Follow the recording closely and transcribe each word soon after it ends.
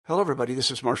Hello, everybody. This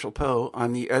is Marshall Poe.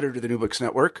 I'm the editor of the New Books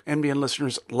Network. NBN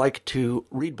listeners like to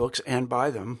read books and buy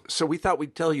them. So we thought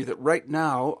we'd tell you that right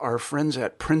now, our friends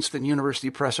at Princeton University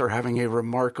Press are having a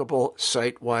remarkable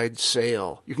site-wide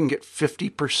sale. You can get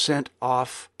 50%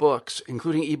 off books,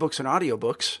 including ebooks and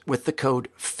audiobooks, with the code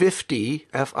 50,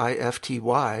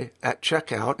 F-I-F-T-Y, at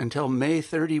checkout until May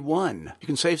 31. You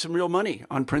can save some real money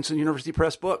on Princeton University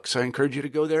Press books. I encourage you to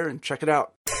go there and check it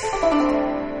out.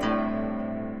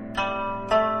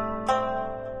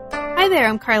 Hi there,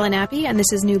 I'm Carla Nappi, and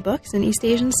this is New Books in East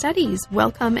Asian Studies.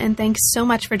 Welcome, and thanks so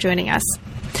much for joining us.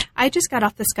 I just got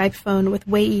off the Skype phone with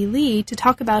Wei-Yi Lee to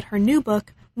talk about her new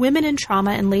book, Women in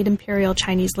Trauma in Late Imperial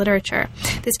Chinese Literature.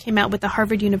 This came out with the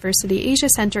Harvard University Asia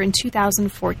Center in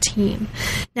 2014.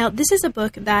 Now, this is a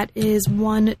book that is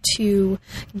one to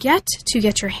get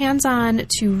your hands on,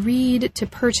 to read, to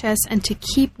purchase, and to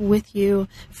keep with you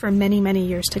for many, many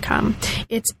years to come.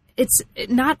 It's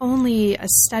not only a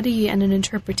study and an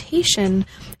interpretation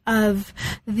of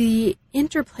the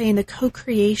interplay and the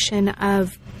co-creation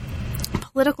of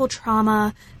political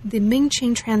trauma, the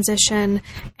Ming-Qing transition,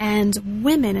 and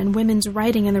women and women's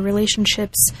writing and the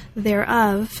relationships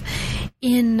thereof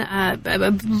in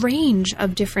a range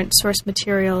of different source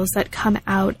materials that come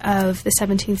out of the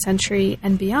 17th century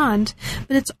and beyond.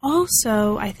 But it's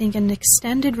also, I think, an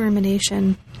extended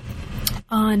rumination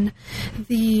on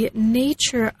the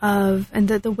nature of and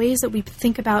the ways that we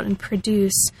think about and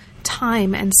produce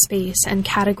time and space and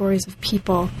categories of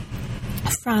people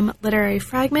from literary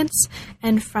fragments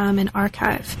and from an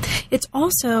archive. It's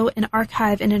also an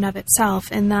archive in and of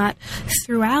itself, in that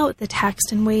throughout the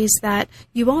text, in ways that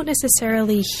you won't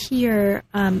necessarily hear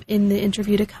in the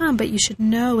interview to come, but you should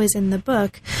know is in the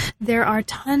book, there are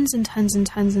tons and tons and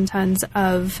tons and tons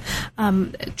of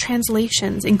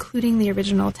translations, including the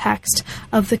original text,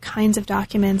 of the kinds of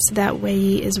documents that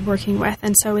Wei-Yi is working with.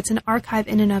 And so it's an archive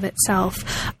in and of itself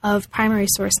of primary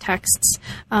source texts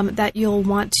that you'll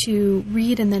want to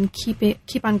read and then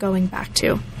keep on going back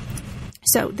to.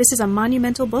 So this is a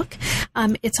monumental book.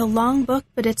 It's a long book,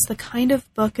 but it's the kind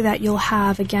of book that you'll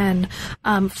have, again,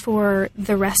 for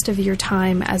the rest of your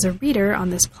time as a reader on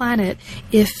this planet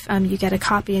if you get a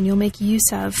copy, and you'll make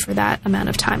use of for that amount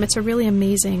of time. It's a really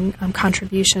amazing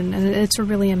contribution, and it's a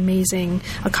really amazing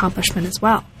accomplishment as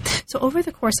well. So over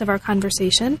the course of our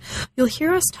conversation, you'll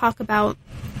hear us talk about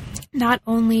not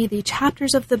only the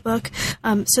chapters of the book,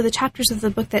 so the chapters of the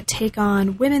book that take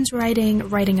on women's writing,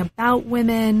 writing about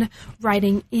women,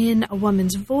 writing in a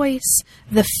woman's voice,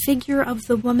 the figure of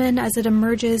the woman as it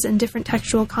emerges in different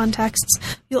textual contexts.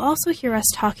 You'll also hear us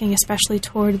talking, especially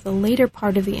toward the later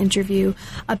part of the interview,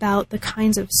 about the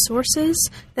kinds of sources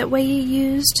that Wei-Yi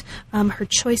used, her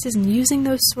choices in using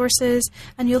those sources,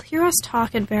 and you'll hear us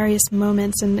talk at various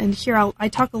moments, and here I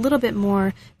talk a little bit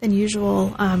more than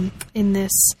usual in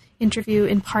this interview,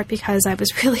 in part because I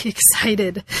was really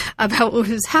excited about what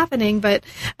was happening, but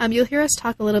you'll hear us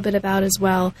talk a little bit about as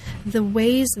well the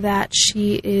ways that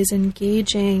she is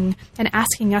engaging and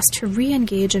asking us to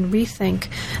re-engage and rethink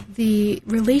the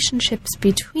relationships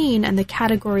between and the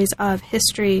categories of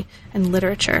history and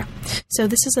literature. So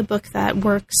this is a book that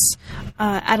works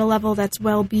at a level that's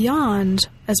well beyond,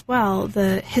 as well,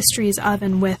 the histories of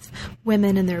and with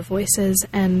women and their voices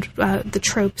and the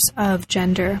tropes of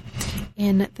gender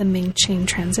in the Ming-Qing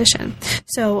transition.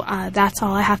 So that's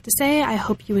all I have to say. I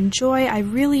hope you enjoy. I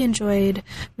really enjoyed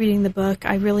reading the book.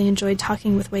 I really enjoyed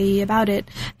talking with Wei-Yi about it,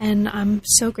 and I'm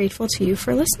so grateful to you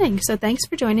for listening. So thanks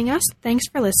for joining us. Thanks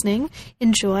for listening.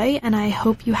 Enjoy, and I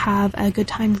hope you have a good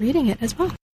time reading it as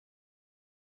well.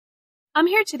 I'm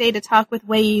here today to talk with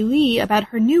Wei-Yi Lee about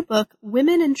her new book,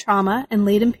 Women in Trauma in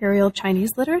Late Imperial Chinese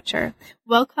Literature.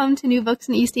 Welcome to New Books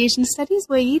in East Asian Studies,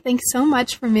 Wei-Yi. Thanks so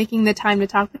much for making the time to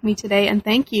talk with me today, and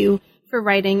thank you for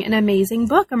writing an amazing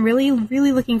book. I'm really,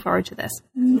 really looking forward to this.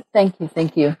 Thank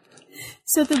you.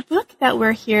 So the book that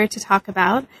we're here to talk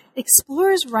about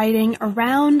explores writing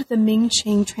around the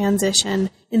Ming-Qing transition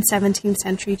in 17th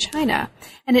century China,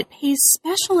 and it pays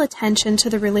special attention to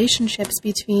the relationships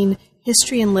between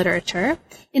history and literature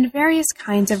in various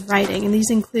kinds of writing, and these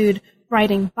include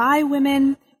writing by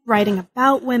women, writing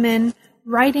about women,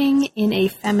 writing in a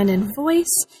feminine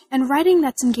voice, and writing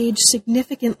that's engaged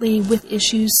significantly with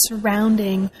issues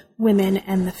surrounding women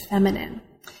and the feminine.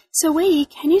 So Wei-Yi,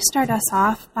 can you start us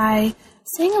off by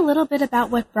saying a little bit about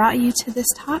what brought you to this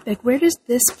topic? Where does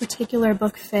this particular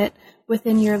book fit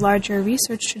within your larger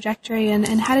research trajectory,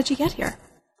 and how did you get here?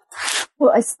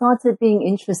 Well, I started being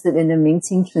interested in the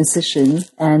Ming-Qing transition,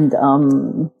 and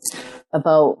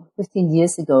about 15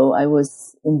 years ago, I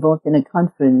was involved in a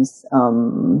conference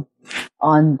on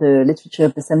the literature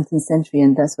of the 17th century,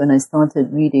 and that's when I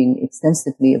started reading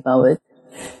extensively about it.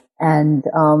 And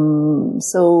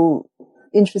so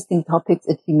interesting topics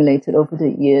accumulated over the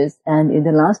years. And in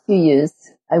the last few years,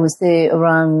 I would say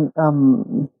around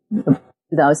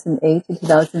 2008 to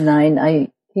 2009, I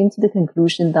came to the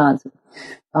conclusion that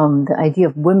the idea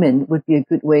of women would be a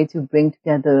good way to bring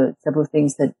together several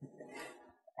things that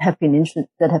have been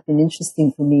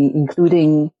interesting for me,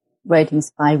 including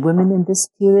writings by women in this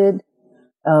period,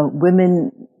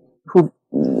 women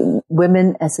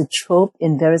as a trope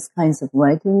in various kinds of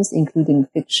writings, including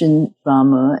fiction,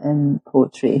 drama, and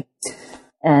poetry.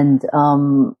 And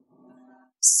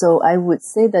so I would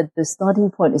say that the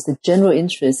starting point is the general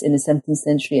interest in the 17th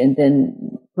century, and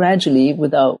then gradually,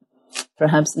 without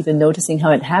perhaps even noticing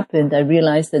how it happened, I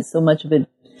realized that so much of it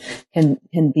can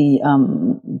be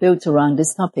built around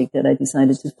this topic that I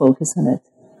decided to focus on it.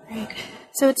 Right.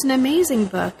 So it's an amazing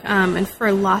book, and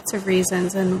for lots of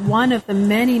reasons. And one of the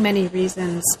many, many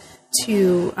reasons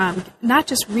to not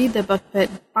just read the book, but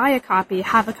buy a copy,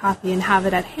 and have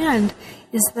it at hand,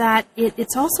 is that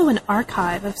it's also an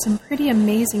archive of some pretty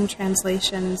amazing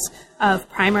translations of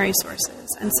primary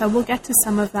sources. And so we'll get to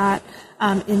some of that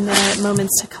in the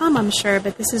moments to come, I'm sure.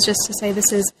 But this is just to say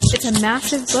it's a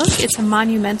massive book, it's a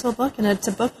monumental book, and it's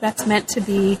a book that's meant to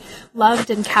be loved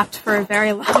and kept for a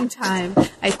very long time,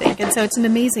 I think. And so it's an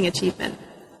amazing achievement.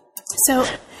 So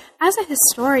as a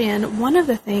historian, one of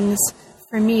the things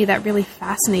for me that really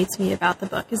fascinates me about the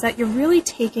book is that you're really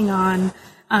taking on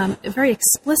very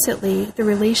explicitly the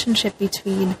relationship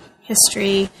between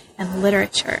history and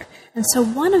literature. And so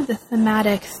one of the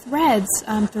thematic threads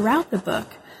throughout the book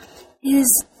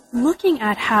is looking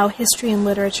at how history and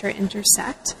literature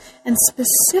intersect, and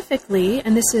specifically,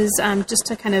 and this is just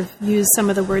to kind of use some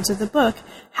of the words of the book,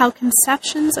 how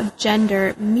conceptions of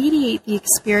gender mediate the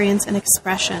experience and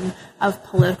expression of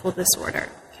political disorder.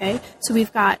 Okay? So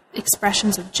we've got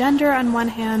expressions of gender on one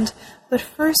hand, but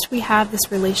first we have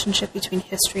this relationship between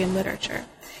history and literature.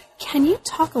 Can you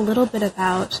talk a little bit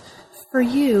about, for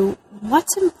you,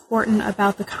 what's important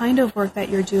about the kind of work that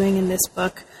you're doing in this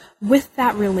book with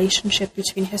that relationship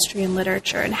between history and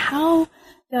literature, and how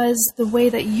does the way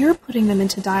that you're putting them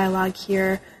into dialogue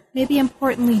here maybe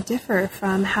importantly differ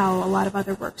from how a lot of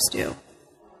other works do?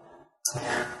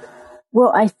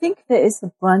 Well, I think there is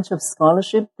a branch of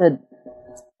scholarship that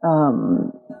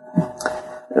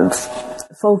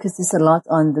focuses a lot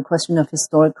on the question of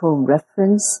historical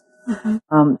reference,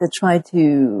 that try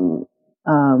to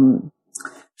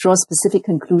draw specific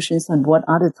conclusions on what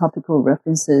are the topical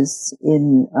references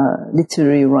in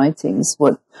literary writings,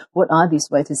 what are these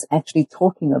writers actually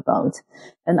talking about.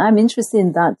 And I'm interested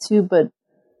in that too, but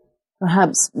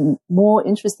perhaps more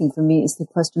interesting for me is the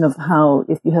question of how,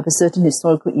 if you have a certain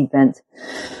historical event,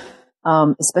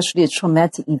 especially a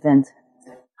traumatic event,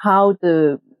 how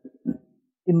the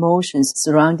emotions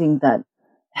surrounding that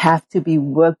have to be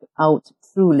worked out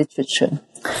through literature.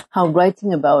 How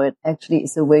writing about it actually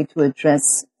is a way to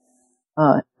address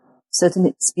certain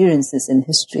experiences in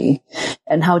history,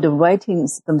 and how the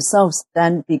writings themselves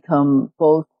then become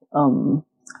both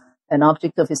an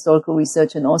object of historical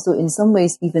research and also in some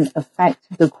ways even affect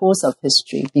the course of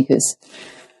history, because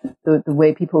the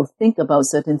way people think about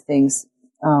certain things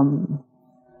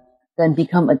then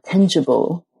become a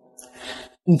tangible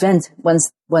event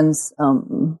once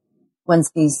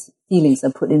these feelings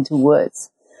are put into words.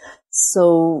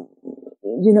 So,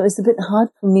 it's a bit hard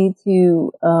for me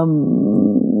to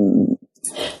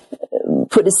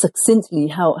put it succinctly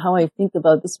how I think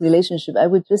about this relationship. I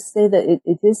would just say that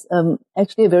it is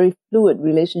actually a very fluid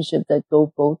relationship that goes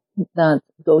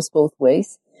both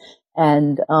ways,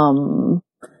 and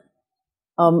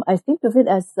I think of it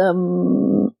as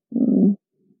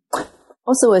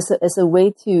also as a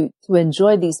way to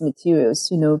enjoy these materials,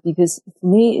 because for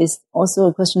me it's also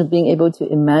a question of being able to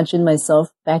imagine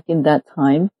myself back in that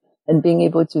time and being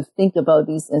able to think about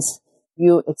these as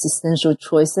real existential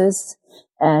choices,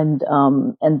 and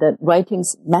that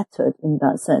writings mattered in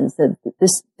that sense, that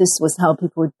this was how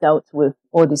people dealt with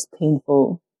all these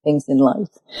painful things in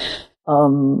life.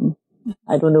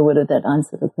 I don't know whether that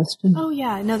answered the question. Oh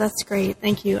yeah, no, that's great.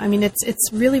 Thank you. I mean,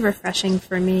 it's really refreshing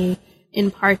for me, in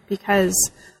part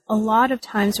because a lot of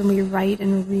times when we write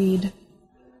and read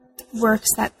works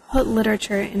that put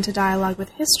literature into dialogue with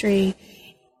history,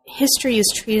 history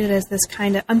is treated as this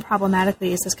kind of,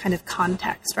 unproblematically, as this kind of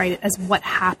context, right? As what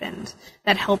happened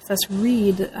that helps us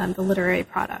read the literary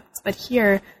products. But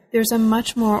here, there's a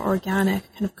much more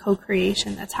organic kind of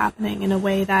co-creation that's happening in a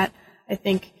way that I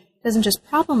think doesn't just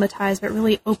problematize, but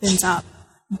really opens up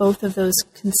both of those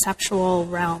conceptual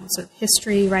realms of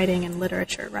history writing and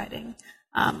literature writing.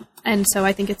 And so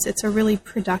I think it's a really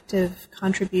productive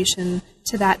contribution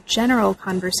to that general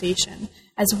conversation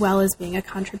as well as being a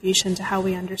contribution to how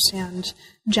we understand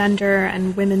gender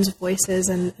and women's voices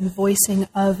and voicing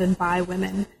of and by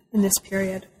women in this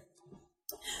period.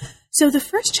 So the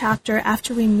first chapter,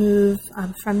 after we move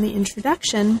from the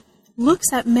introduction,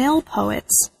 looks at male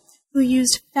poets who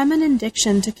used feminine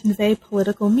diction to convey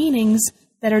political meanings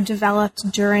that are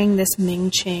developed during this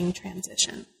Ming-Qing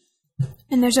transition.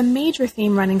 And there's a major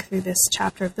theme running through this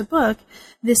chapter of the book.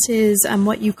 This is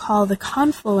what you call the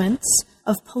confluence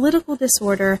of political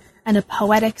disorder and a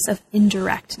poetics of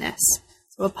indirectness.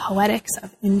 So a poetics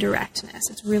of indirectness.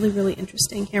 It's really, really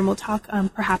interesting here, and we'll talk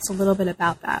perhaps a little bit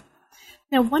about that.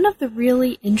 Now, one of the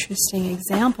really interesting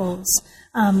examples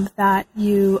that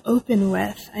you open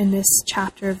with in this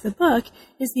chapter of the book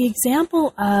is the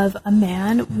example of a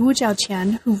man, Wu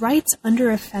Jiaoqian, who writes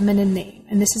under a feminine name,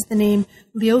 and this is the name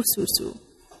Liu Susu.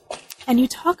 And you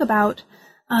talk about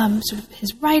sort of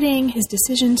his writing, his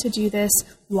decision to do this,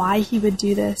 why he would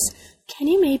do this. Can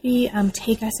you maybe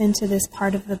take us into this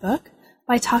part of the book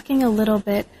by talking a little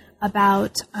bit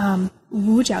about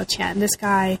Wu Jiaoqian, this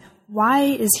guy? Why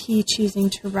is he choosing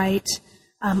to write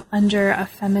under a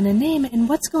feminine name, and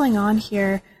what's going on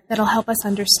here that'll help us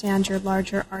understand your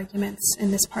larger arguments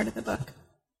in this part of the book?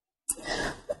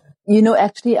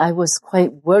 Actually, I was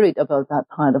quite worried about that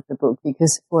part of the book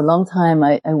because for a long time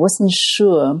I wasn't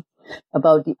sure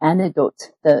about the anecdote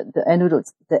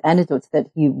that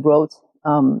he wrote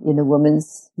in a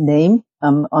woman's name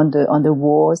on the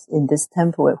walls in this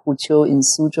temple at Huqiu in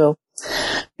Suzhou.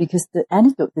 Because the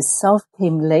anecdote itself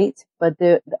came late, but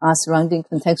there are surrounding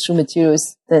contextual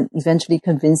materials that eventually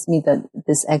convinced me that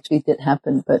this actually did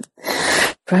happen. But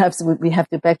perhaps we have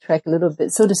to backtrack a little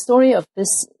bit. So the story of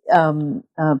this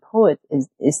poet is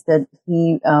that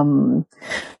he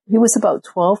was about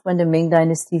 12 when the Ming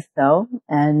Dynasty fell,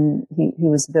 and he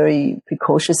was a very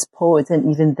precocious poet, and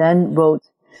even then wrote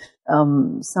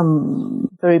some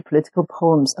very political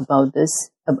poems about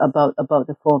this, about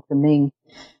the fall of the Ming.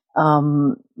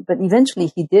 But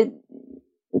eventually he did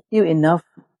feel enough,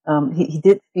 he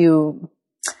did feel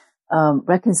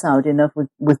reconciled enough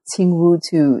with Qing Wu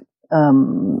to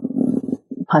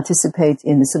participate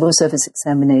in the civil service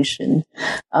examination.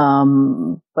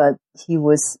 But he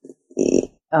was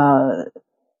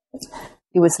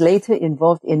later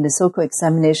involved in the so-called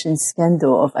examination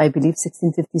scandal of, I believe,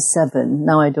 1657.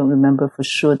 Now I don't remember for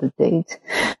sure the date.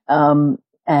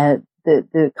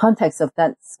 The context of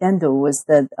that scandal was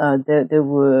that there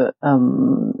were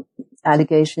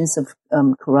allegations of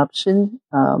corruption,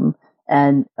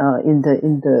 and in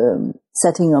the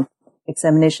setting of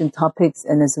examination topics,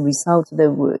 and as a result, there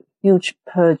were huge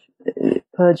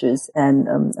purges, and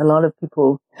a lot of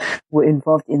people were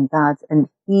involved in that. And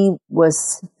he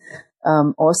was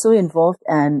also involved,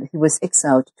 and he was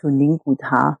exiled to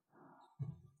Ningguta.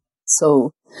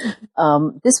 So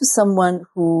this was someone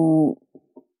who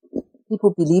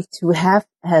people believed to have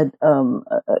had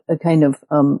a kind of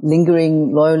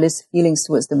lingering loyalist feelings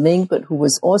towards the Ming, but who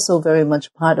was also very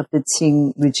much part of the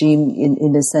Qing regime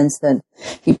in the sense that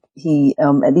he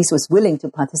at least was willing to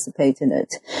participate in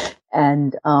it.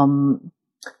 And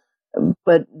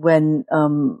but when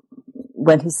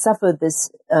he suffered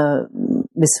this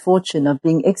misfortune of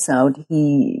being exiled,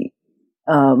 he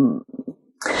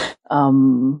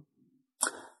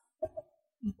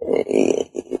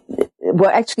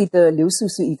well, actually, the Liu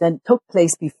Susu event took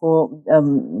place before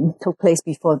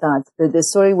that. The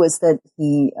story was that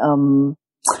he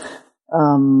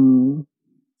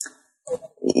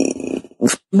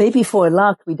maybe for a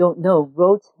lark, we don't know,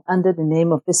 wrote under the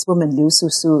name of this woman Liu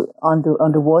Susu on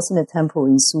the walls in the temple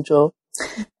in Suzhou,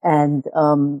 and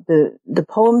the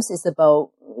poems is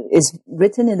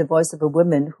written in the voice of a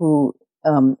woman who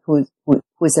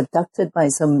was abducted by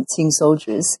some Qing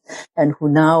soldiers, and who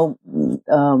now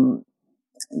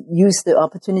used the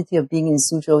opportunity of being in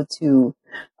Suzhou to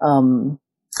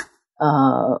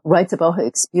write about her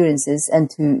experiences and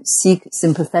to seek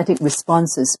sympathetic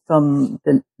responses from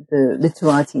the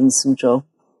literati in Suzhou.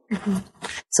 Mm-hmm.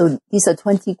 So these are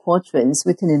 20 quatrains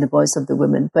written in the voice of the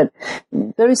women. But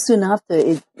very soon after,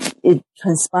 it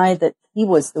transpired that he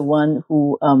was the one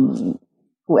who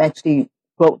actually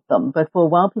wrote them. But for a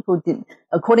while, people did,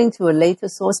 according to a later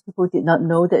source, people did not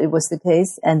know that it was the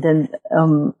case. And then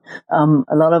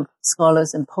a lot of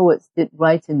scholars and poets did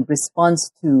write in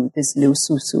response to this Liu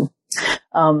Susu.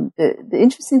 The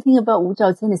interesting thing about Wu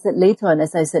Zhaotian is that later on,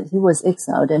 as I said, he was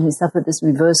exiled and he suffered this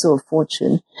reversal of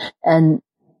fortune. And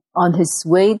on his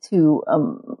way to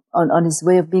on his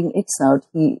way of being exiled,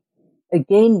 he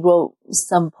again wrote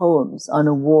some poems on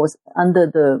the walls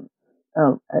under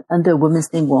a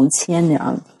woman's name Wang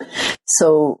Qianliang.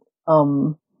 So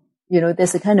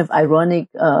there's a kind of ironic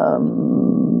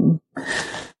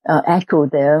echo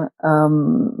there.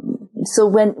 So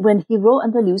when he wrote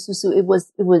under Liu Susu, it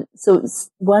was so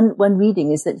one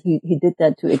reading is that he did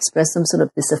that to express some sort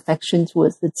of disaffection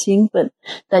towards the Qing, but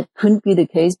that couldn't be the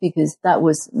case because that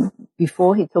was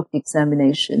before he took the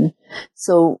examination.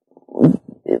 So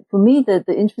for me, the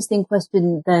interesting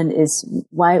question then is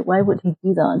why would he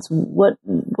do that? So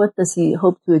what does he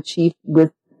hope to achieve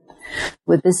with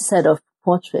this set of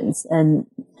portraits? And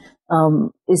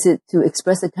is it to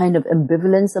express a kind of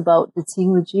ambivalence about the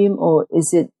Qing regime, or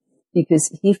is it because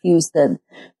he feels that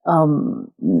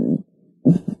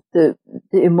the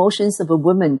emotions of a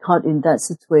woman caught in that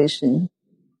situation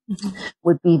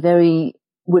would be a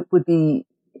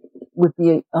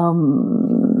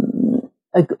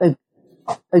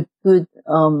good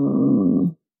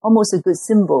almost a good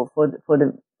symbol for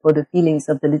the feelings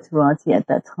of the literati at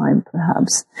that time,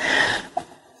 perhaps.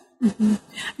 Mm-hmm.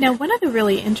 Now, one of the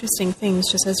really interesting things,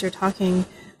 just as you're talking,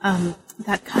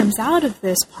 that comes out of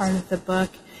this part of the book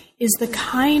is the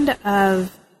kind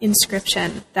of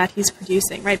inscription that he's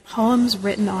producing, right? Poems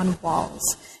written on walls.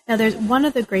 Now, there's one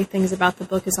of the great things about the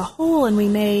book as a whole, and we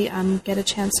may get a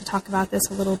chance to talk about this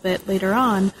a little bit later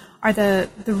on, are the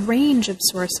range of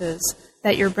sources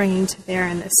that you're bringing to bear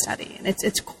in this study. And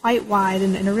it's quite wide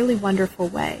and in a really wonderful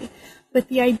way. But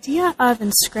the idea of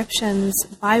inscriptions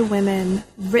by women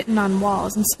written on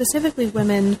walls, and specifically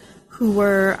women who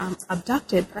were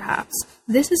abducted, perhaps,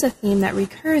 this is a theme that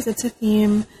recurs. It's a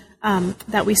theme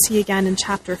that we see again in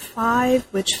Chapter 5,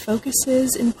 which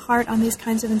focuses in part on these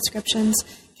kinds of inscriptions.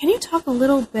 Can you talk a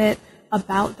little bit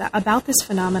about that, about this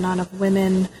phenomenon of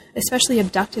women, especially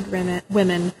abducted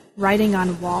women, writing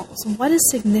on walls? What is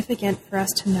significant for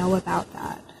us to know about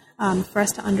that, for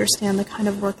us to understand the kind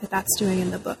of work that that's doing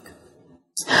in the book?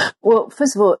 Well,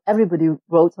 first of all, everybody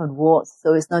wrote on walls,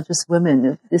 so it's not just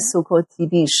women. This so-called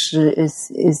Tibi Shi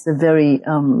is a very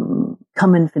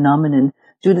common phenomenon.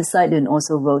 Judith Seidlin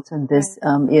also wrote on this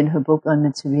in her book on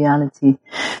materiality.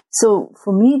 So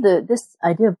for me, this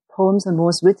idea of poems on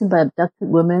walls written by abducted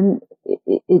women,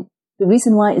 the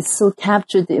reason why it so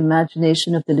captured the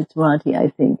imagination of the literati, I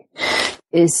think,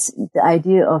 is the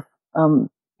idea of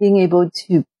being able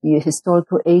to be a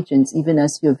historical agent even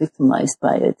as you're victimized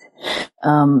by it.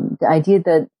 The idea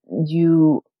that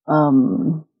you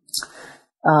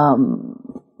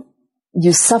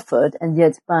suffered, and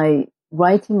yet by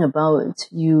writing about it,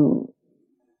 you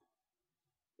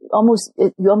almost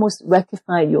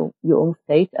rectify your own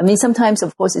fate. I mean, sometimes,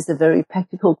 of course, it's a very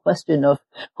practical question of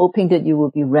hoping that you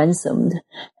will be ransomed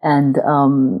and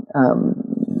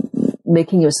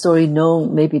making your story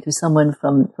known maybe to someone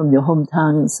from your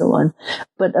hometown and so on.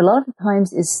 But a lot of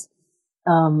times it's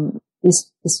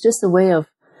just a way of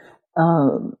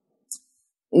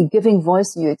giving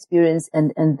voice to your experience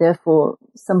and therefore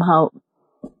somehow,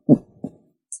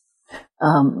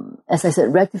 as I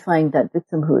said, rectifying that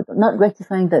victimhood. Not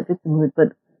rectifying that victimhood,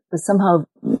 but somehow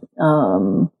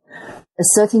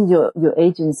asserting your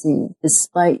agency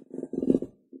despite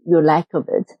your lack of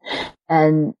it.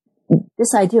 And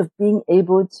this idea of being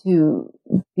able to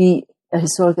be a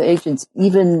historical agent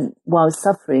even while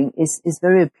suffering is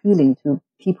very appealing to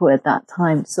people at that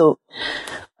time. So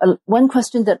one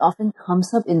question that often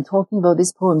comes up in talking about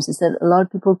these poems is that a lot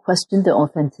of people question the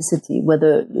authenticity,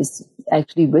 whether it's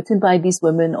actually written by these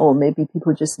women or maybe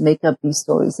people just make up these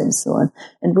stories and so on.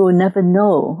 And we'll never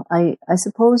know. I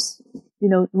suppose,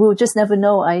 we'll just never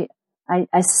know. I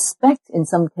suspect in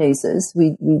some cases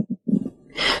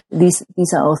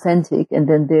these are authentic, and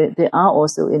then there are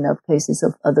also enough cases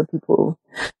of other people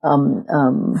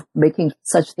making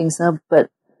such things up. But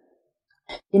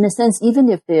in a sense, even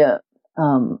if they're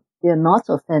not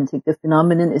authentic, the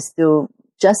phenomenon is still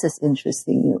just as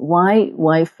interesting.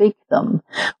 Why fake them?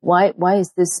 Why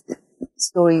is this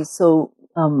story so?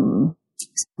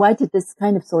 Why did this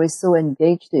kind of story so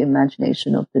engage the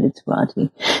imagination of the literati?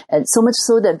 And so much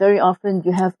so that very often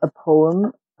you have a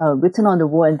poem written on the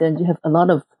wall, and then you have a lot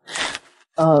of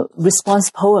response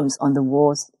poems on the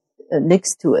walls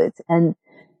next to it. And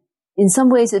in some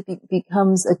ways, it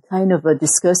becomes a kind of a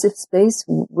discursive space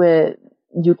where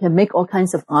you can make all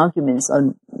kinds of arguments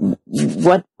on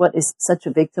what is such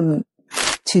a victim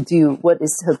to do, what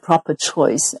is her proper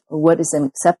choice, what is an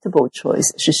acceptable choice,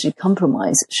 should she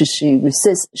compromise, should she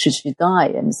resist, should she die,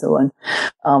 and so on.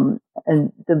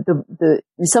 And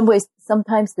in some ways,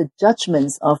 sometimes the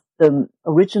judgments of the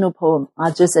original poem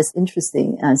are just as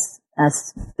interesting as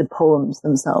the poems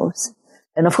themselves.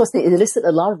 And of course, they elicit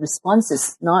a lot of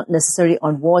responses, not necessarily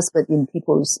on walls, but in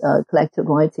people's collective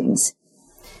writings.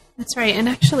 That's right. And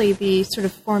actually, the sort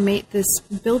of this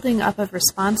building up of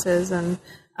responses and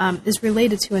is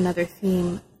related to another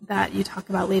theme that you talk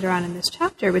about later on in this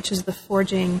chapter, which is the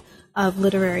forging of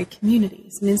literary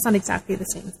communities. I mean, it's not exactly the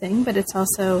same thing, but it's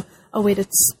also a way to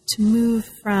move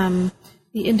from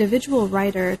the individual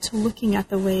writer to looking at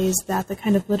the ways that the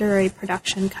kind of literary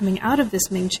production coming out of this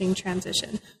Ming-Qing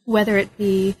transition, whether it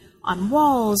be on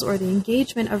walls or the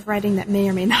engagement of writing that may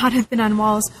or may not have been on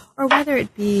walls, or whether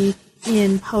it be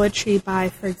in poetry by,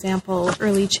 for example,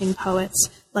 early Qing poets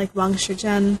like Wang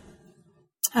Shizhen.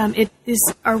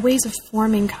 Are ways of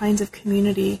forming kinds of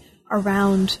community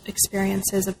around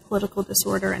experiences of political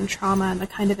disorder and trauma and the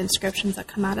kind of inscriptions that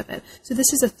come out of it. So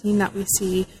this is a theme that we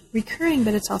see recurring,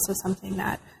 but it's also something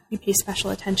that we pay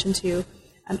special attention to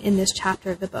in this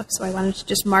chapter of the book. So I wanted to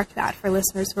just mark that for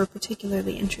listeners who are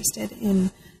particularly interested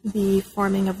in the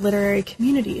forming of literary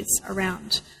communities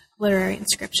around literary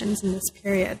inscriptions in this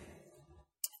period.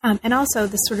 And also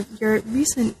the sort of your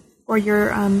recent or your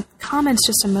comments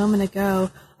just a moment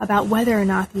ago about whether or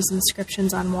not these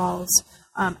inscriptions on walls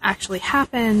actually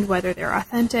happened, whether they're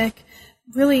authentic.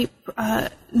 Really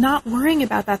not worrying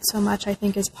about that so much, I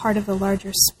think, is part of the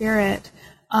larger spirit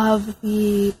of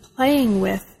the playing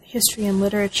with history and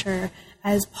literature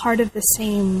as part of the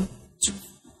same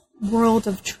world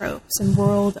of tropes and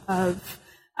world of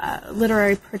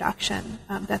literary production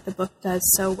that the book does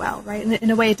so well, right? In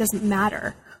a way, it doesn't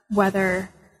matter whether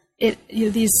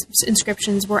these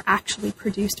inscriptions were actually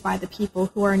produced by the people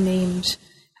who are named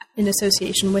in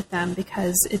association with them,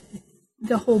 because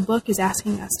the whole book is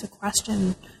asking us to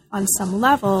question on some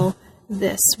level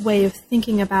this way of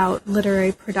thinking about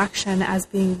literary production as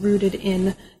being rooted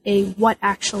in what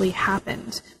actually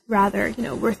happened. Rather,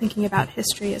 we're thinking about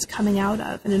history as coming out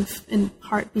of and in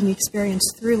part being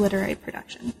experienced through literary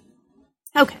production.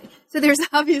 Okay, so there's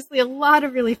obviously a lot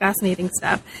of really fascinating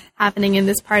stuff happening in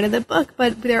this part of the book,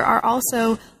 but there are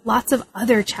also lots of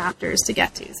other chapters to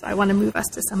get to, so I want to move us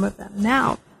to some of them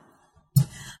now.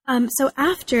 So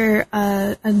after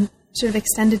a sort of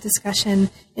extended discussion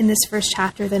in this first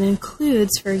chapter that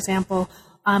includes, for example,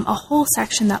 a whole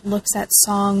section that looks at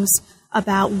songs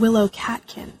about willow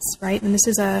catkins, right? And this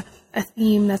is a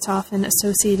theme that's often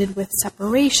associated with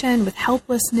separation, with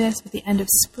helplessness, with the end of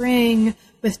spring,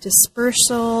 with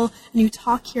dispersal. And you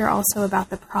talk here also about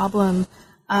the problem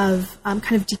of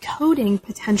kind of decoding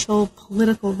potential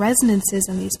political resonances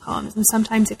in these poems. And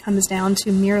sometimes it comes down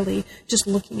to merely just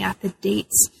looking at the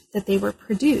dates that they were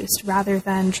produced rather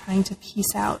than trying to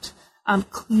piece out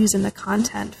clues in the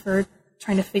content for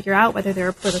trying to figure out whether there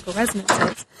are political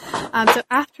resonances. So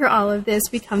after all of this,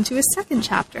 we come to a second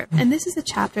chapter. And this is a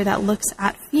chapter that looks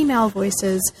at female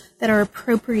voices that are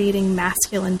appropriating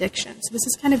masculine diction. So this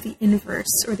is kind of the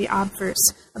inverse or the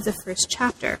obverse of the first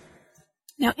chapter.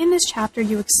 Now, in this chapter,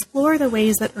 you explore the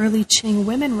ways that early Qing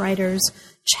women writers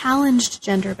challenged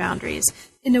gender boundaries,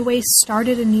 in a way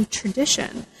started a new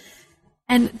tradition,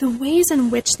 and the ways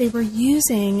in which they were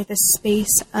using the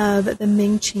space of the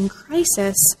Ming-Qing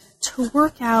crisis to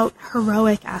work out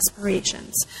heroic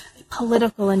aspirations,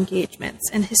 political engagements,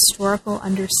 and historical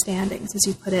understandings, as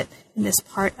you put it in this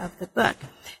part of the book.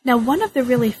 Now, one of the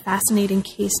really fascinating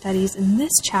case studies in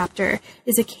this chapter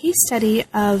is a case study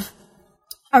of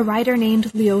a writer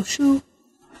named Liu Shu.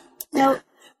 Now,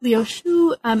 Liu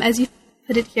Shu, as you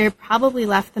put it here, probably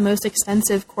left the most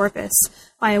extensive corpus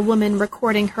by a woman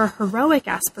recording her heroic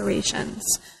aspirations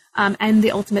and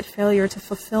the ultimate failure to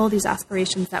fulfill these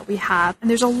aspirations that we have. And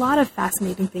there's a lot of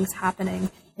fascinating things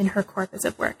happening in her corpus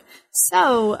of work.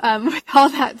 So with all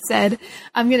that said,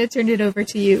 I'm going to turn it over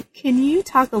to you. Can you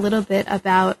talk a little bit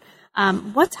about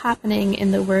what's happening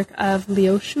in the work of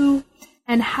Liu Shu,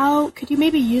 and how could you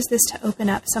maybe use this to open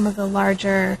up some of the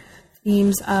larger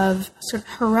themes of sort of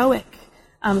heroic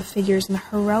figures and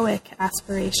heroic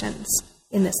aspirations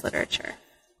in this literature?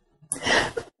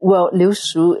 Well, Liu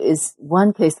Shu is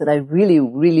one case that I really,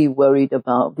 really worried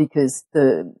about, because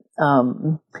we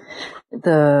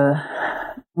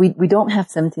don't have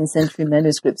 17th century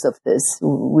manuscripts of this.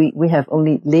 We have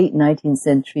only late 19th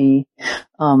century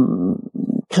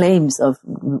claims of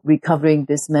recovering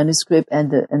this manuscript,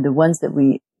 and the ones that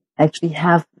we actually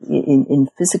have in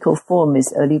physical form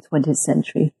is early 20th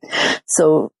century.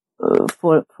 So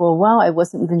for a while, I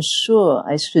wasn't even sure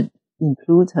I should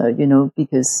include her,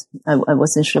 because I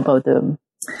wasn't sure about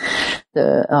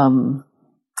the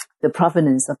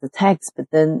provenance of the text. But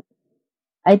then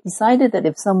I decided that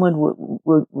if someone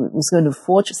was going to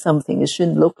forge something, it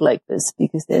shouldn't look like this,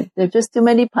 because there are just too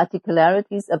many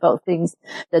particularities about things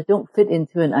that don't fit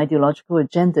into an ideological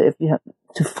agenda. If you have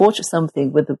to forge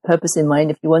something with a purpose in mind,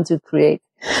 if you want to create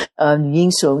Yin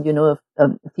Shou, a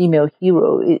female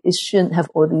hero, it shouldn't have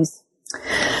all these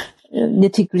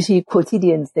nitty-gritty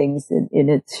quotidian things in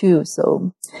it too.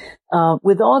 So,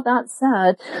 with all that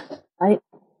said, I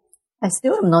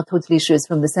still am not totally sure it's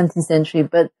from the 17th century,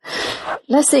 but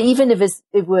let's say even if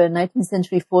it were a 19th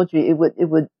century forgery, it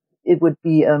would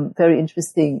be very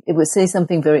interesting. It would say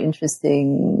something very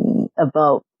interesting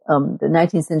about the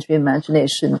 19th century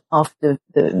imagination of the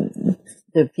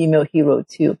female hero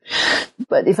too.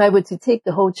 But if I were to take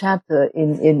the whole chapter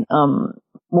in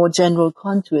more general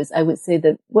contours, I would say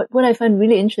that what I find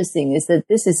really interesting is that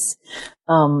this is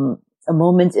a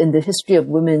moment in the history of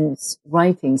women's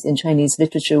writings in Chinese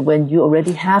literature when you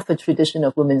already have a tradition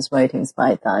of women's writings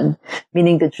by then,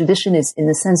 meaning the tradition is in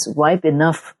a sense ripe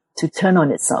enough to turn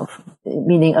on itself,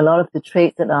 meaning a lot of the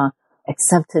traits that are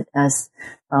accepted as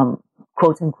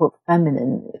quote unquote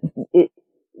feminine,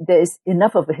 there is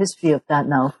enough of a history of that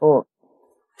now for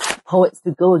poets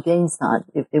to go against that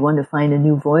if they want to find a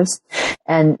new voice.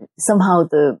 And somehow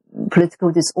the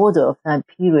political disorder of that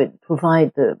period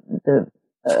provide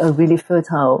a really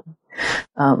fertile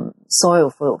soil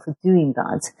for doing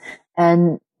that.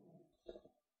 And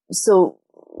so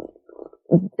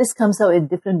this comes out in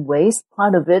different ways.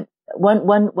 Part of it,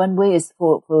 one way is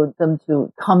for them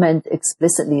to comment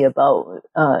explicitly about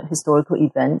historical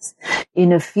events.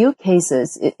 In a few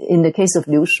cases, in the case of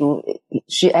Liu Shu,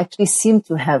 she actually seemed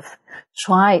to have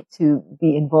tried to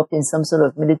be involved in some sort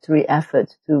of military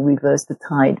effort to reverse the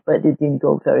tide, but it didn't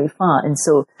go very far. And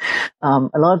so a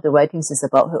lot of the writings is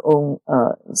about her own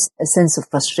a sense of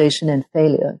frustration and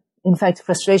failure. In fact,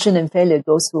 frustration and failure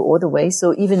goes through all the way.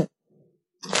 So even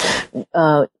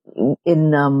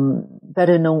in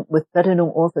better known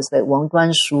authors like Wang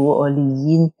Duanshu or Li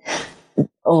Yin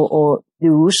or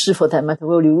Liu Rushi for that matter.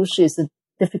 Well, Liu Rushi is a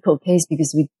difficult case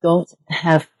because we don't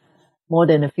have more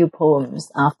than a few poems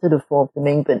after the Fall of the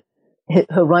Ming, but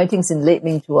her writings in late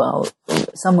Ming to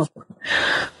some of them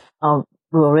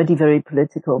were already very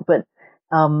political. But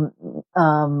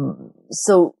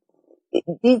so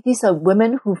these are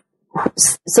women who.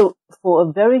 So for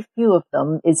a very few of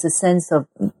them, it's a sense of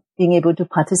being able to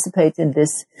participate in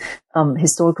this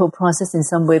historical process in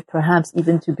some way, perhaps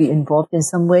even to be involved in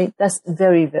some way. That's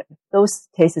those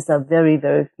cases are very,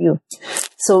 very few.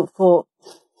 So for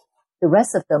the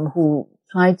rest of them who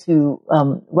try to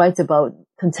write about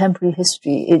contemporary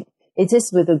history, it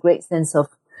is with a great sense of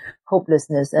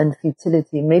hopelessness and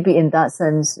futility. Maybe in that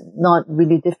sense, not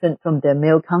really different from their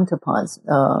male counterparts.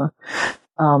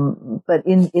 But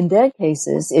in their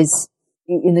cases,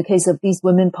 in the case of these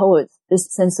women poets, this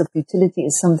sense of futility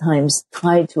is sometimes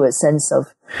tied to a sense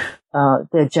of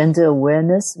their gender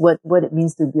awareness, what it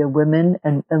means to be a woman,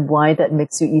 and why that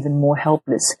makes you even more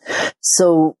helpless.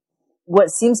 So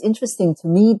what seems interesting to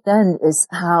me then is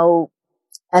how,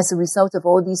 as a result of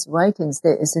all these writings,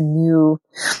 there is a new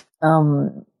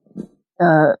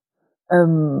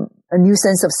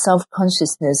sense of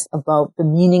self-consciousness about the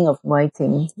meaning of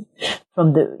writing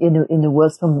from in the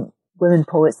works from women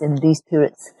poets in these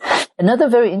periods. Another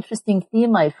very interesting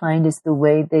theme I find is the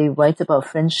way they write about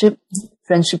friendship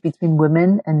between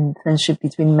women and friendship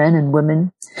between men and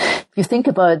women. If you think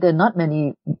about it, there are not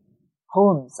many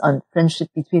poems on friendship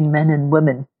between men and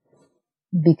women,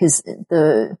 because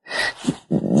the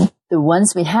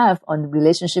ones we have on the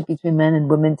relationship between men and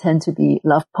women tend to be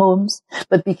love poems,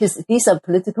 but because these are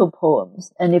political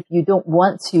poems, and if you don't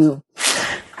want to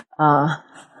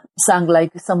sound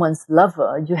like someone's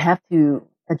lover, you have to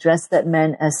address that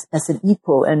man as an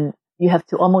equal, and you have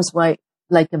to almost write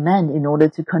like a man in order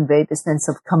to convey the sense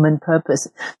of common purpose.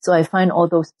 So I find all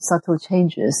those subtle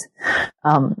changes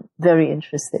very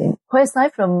interesting. Quite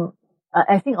aside from,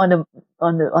 I think on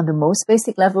the most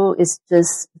basic level is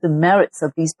just the merits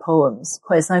of these poems.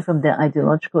 Quite aside from their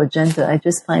ideological agenda, I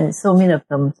just find so many of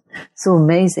them so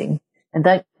amazing, and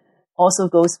that also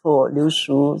goes for Liu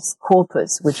Shu's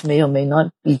corpus, which may or may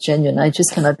not be genuine. I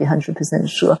just cannot be 100%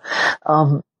 sure.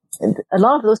 A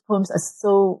lot of those poems are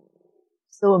so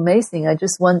amazing. I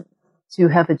just want to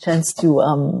have a chance to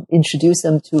introduce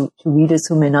them to readers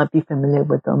who may not be familiar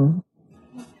with them.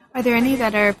 Are there any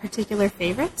that are particular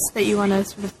favorites that you want to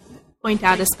sort of point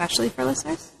out, especially for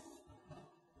listeners?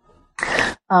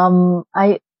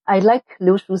 I like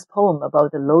Liu Shu's poem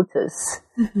about the lotus.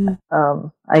 Mm-hmm.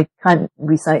 I can't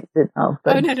recite it now.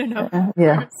 But, no.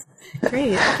 Yeah.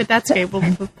 Great. But that's great. We'll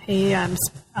pay,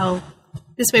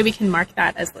 this way we can mark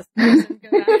that as listeners and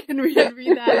go back and read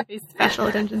that and pay special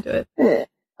attention to it.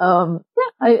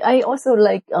 I also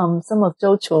like some of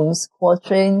Zhou Chong's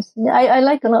quatrains. Yeah, I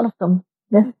like a lot of them.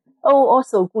 Yeah. Oh,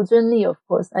 also Gu Zhenli, of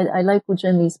course. I like Gu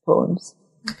Zhenli's poems.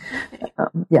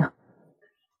 Yeah.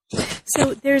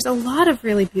 So there's a lot of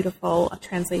really beautiful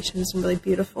translations and really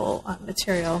beautiful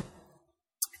material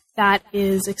that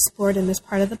is explored in this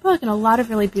part of the book, and a lot of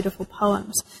really beautiful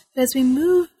poems. But as we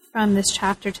move from this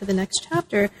chapter to the next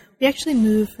chapter, we actually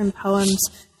move from poems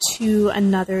to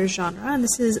another genre, and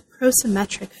this is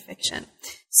prosometric fiction.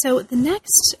 So the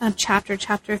next chapter,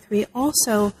 chapter 3,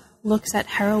 also looks at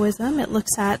heroism. It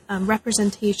looks at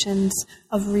representations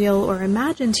of real or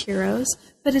imagined heroes,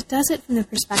 but it does it from the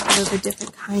perspective of a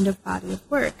different kind of body of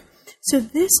work. So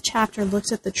this chapter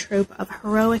looks at the trope of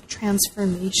heroic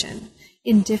transformation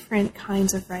in different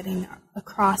kinds of writing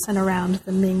across and around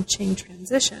the Ming-Qing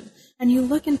transition. And you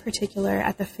look in particular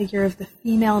at the figure of the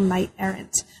female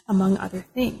knight-errant, among other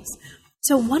things.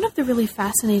 So one of the really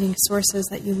fascinating sources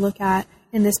that you look at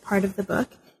in this part of the book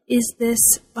is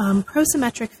this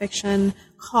prosometric fiction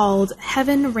called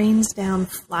Heaven Rains Down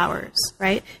Flowers,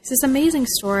 right? It's this amazing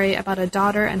story about a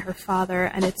daughter and her father,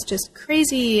 and it's just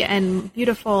crazy and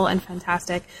beautiful and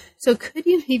fantastic. So could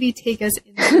you maybe take us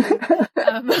into,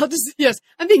 yes,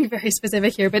 I'm being very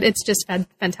specific here, but it's just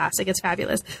fantastic. It's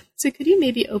fabulous. So could you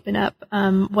maybe open up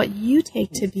what you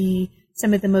take to be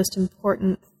some of the most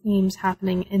important themes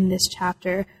happening in this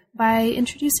chapter by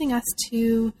introducing us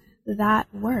to that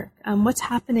work? What's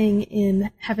happening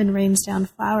in Heaven Rains Down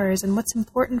Flowers, and what's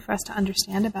important for us to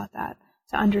understand about that,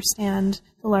 to understand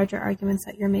the larger arguments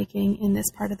that you're making in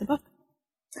this part of the book?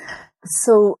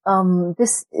 So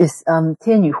this is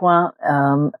Tian Yu Hua.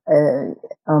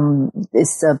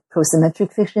 This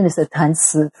prosometric fiction is a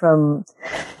tanci from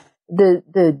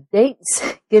the dates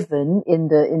given in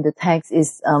the text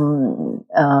is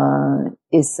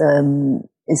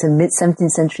a mid-17th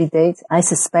century date. I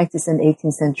suspect it's an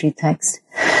 18th century text.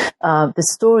 The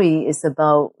story is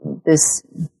about this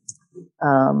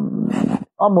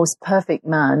almost perfect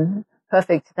man.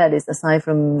 Perfect, that is, aside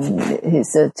from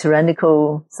his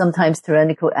sometimes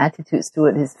tyrannical attitudes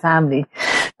toward his family.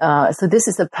 So this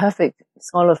is a perfect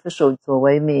scholar official, Zuo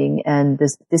Weiming, and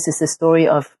this is a story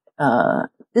of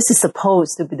this is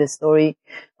supposed to be the story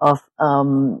of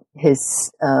his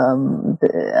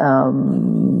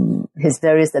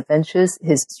various adventures,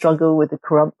 his struggle with the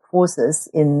corrupt forces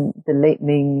in the late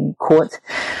Ming court,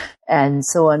 and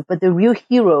so on. But the real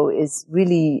hero is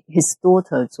really his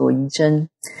daughter, Zuo Yizhen,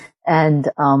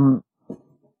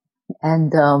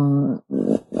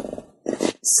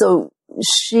 so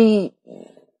she,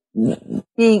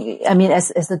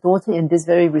 as a daughter in this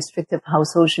very restrictive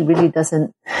household, she really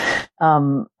doesn't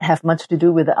have much to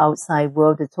do with the outside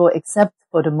world at all, except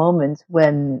for the moment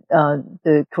when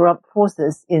the corrupt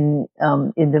forces in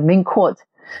the Ming court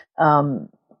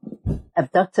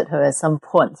abducted her at some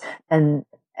point, and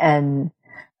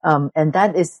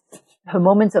that is her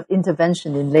moment of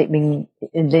intervention in late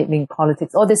Ming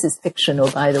politics. All this is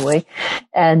fictional, by the way,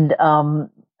 and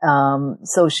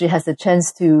so she has a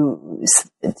chance to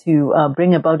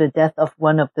bring about the death of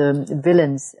one of the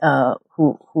villains,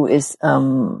 who is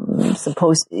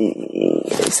he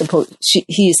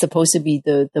is supposed to be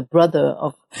the brother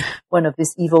of one of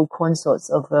these evil consorts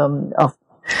of the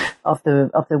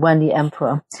Wanli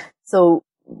emperor. So,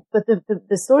 but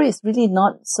the story is really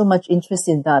not so much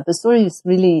interested in that. The story is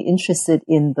really interested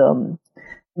in the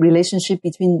relationship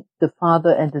between the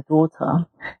father and the daughter,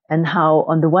 and how,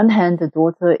 on the one hand, the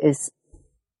daughter is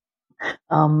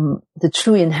the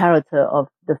true inheritor of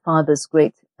the father's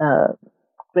great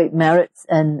merits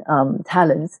and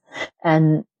talents,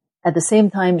 and at the same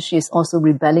time, she is also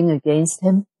rebelling against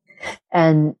him,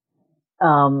 and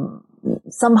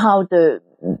somehow the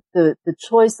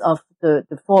choice of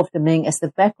the fall of the Ming as the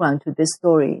background to this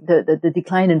story, the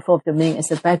decline and fall of the Ming as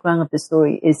the background of the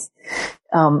story is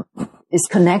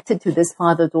connected to this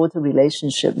father-daughter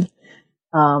relationship.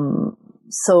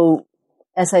 So,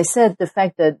 as I said, the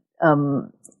fact that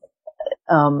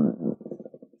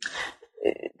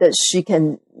that she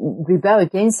can rebel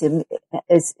against him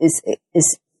is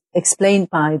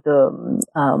explained by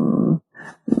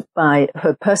by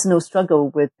her personal struggle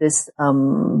with this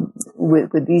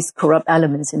with these corrupt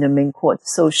elements in the Ming court.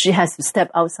 So she has to step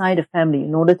outside the family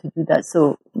in order to do that.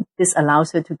 So this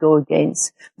allows her to go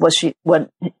against what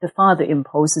the father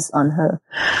imposes on her.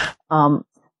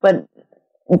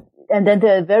 And then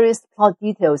there are various plot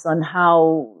details on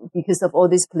how, because of all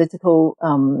this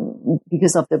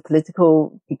because of the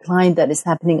political decline that is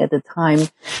happening at the time,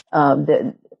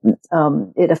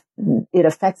 it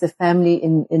affects the family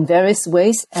in various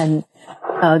ways, and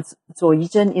Zuo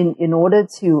Yizhen, in order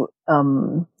to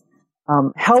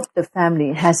help the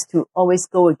family, has to always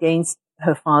go against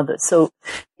her father. So,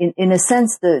 in a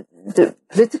sense, the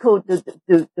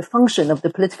function of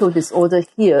the political disorder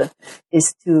here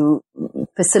is to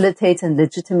facilitate and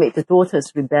legitimate the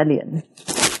daughter's rebellion.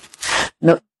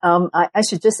 No, I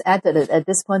should just add that at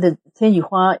this point, the Tian Yu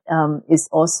Hua is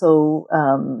also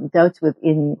dealt with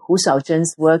in Hu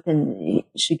Shaozhen's work, and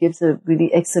she gives a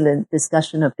really excellent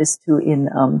discussion of this too.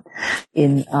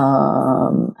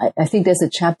 I think there's a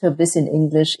chapter of this in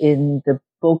English in the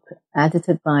book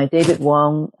edited by David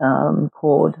Wong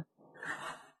called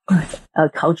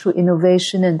Cultural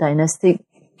Innovation and Dynastic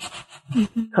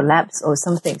Collapse or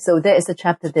something. So there is a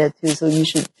chapter there too. So you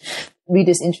should,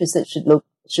 readers interested should look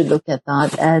at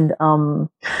that. And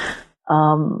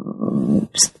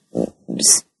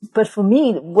but for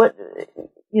me,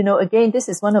 again, this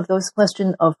is one of those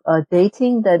questions of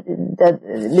dating that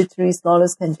literary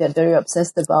scholars can get very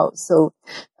obsessed about. So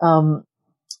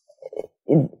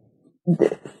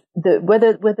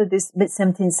whether this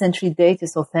mid-17th century date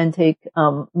is authentic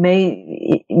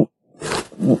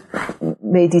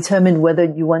may determine whether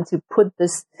you want to put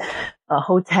this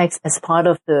whole text as part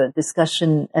of the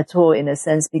discussion at all, in a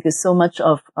sense, because so much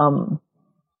of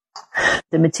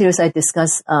the materials I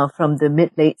discussed from the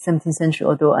mid-late 17th century,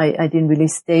 although I didn't really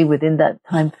stay within that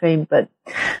time frame, but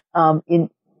in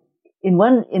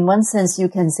one sense, you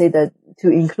can say that to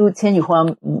include Tian Yu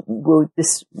Hua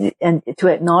and to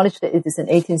acknowledge that it is an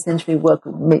 18th century work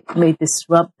may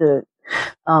disrupt the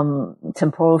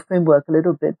temporal framework a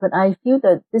little bit. But I feel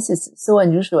that this is so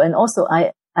unusual, and also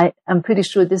I'm pretty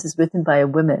sure this is written by a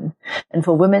woman, and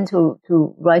for women to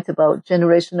write about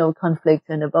generational conflict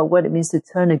and about what it means to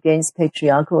turn against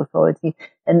patriarchal authority,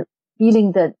 and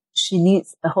feeling that she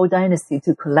needs a whole dynasty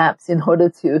to collapse in order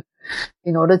to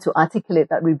articulate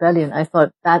that rebellion. I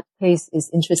thought that case is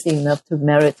interesting enough to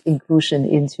merit inclusion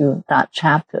into that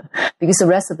chapter, because the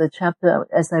rest of the chapter,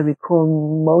 as I recall,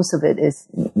 most of it is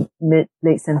late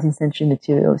 17th century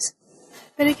materials.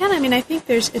 But again, I mean, I think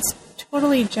it's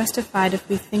totally justified if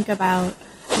we think about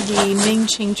the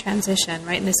Ming-Qing transition,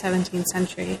 right, in the 17th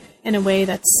century, in a way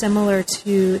that's similar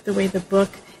to the way the book,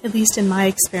 at least in my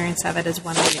experience of it as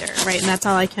one reader, right, and that's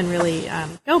all I can really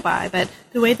go by, but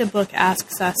the way the book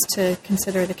asks us to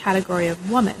consider the category of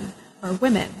woman or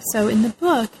women. So in the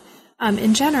book,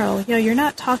 in general, you're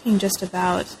not talking just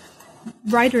about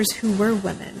writers who were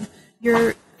women.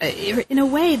 In a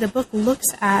way, the book looks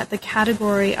at the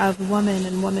category of woman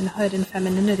and womanhood and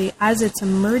femininity as it's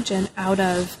emergent out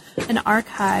of an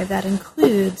archive that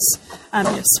includes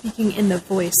speaking in the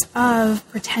voice of,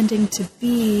 pretending to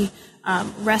be,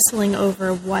 wrestling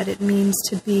over what it means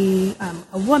to be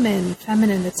a woman,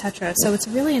 feminine, etc. So it's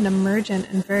really an emergent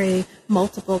and very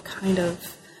multiple kind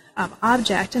of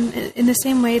object, and in the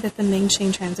same way that the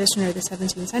Ming-Qing transition or the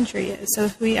 17th century is. So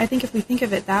if we think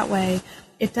of it that way,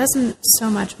 it doesn't so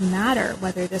much matter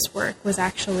whether this work was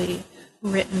actually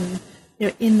written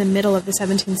in the middle of the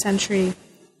 17th century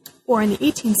or in the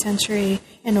 18th century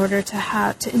in order to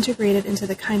integrate it into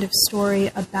the kind of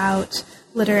story about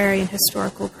literary and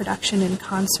historical production in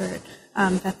concert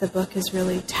that the book is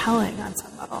really telling on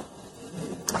some level.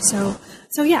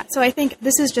 So I think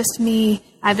this is just me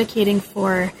advocating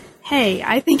for, hey,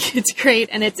 I think it's great,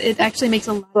 and it actually makes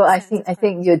a lot of sense. I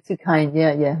think you're too kind.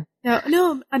 Yeah.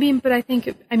 No, but I think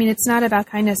it's not about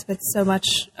kindness, but so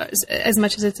much as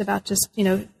much as it's about just,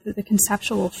 the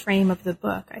conceptual frame of the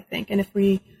book, I think. And if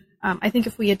we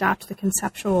adopt the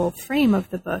conceptual frame of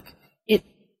the book,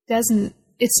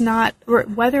 it's not,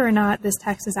 whether or not this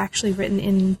text is actually written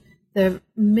in the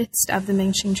midst of the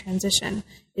Ming-Qing transition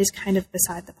is kind of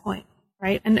beside the point,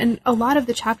 right? And a lot of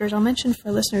the chapters, I'll mention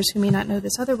for listeners who may not know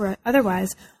this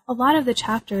otherwise, a lot of the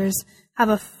chapters have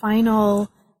a final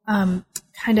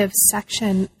kind of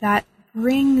section that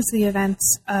brings the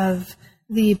events of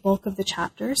the bulk of the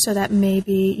chapter, so that may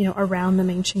be, around the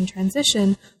Ming-Qing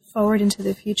transition, forward into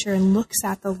the future, and looks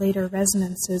at the later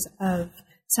resonances of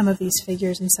some of these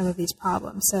figures and some of these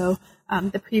problems. So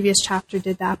the previous chapter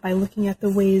did that by looking at the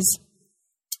ways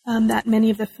that many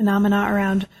of the phenomena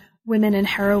around women and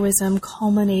heroism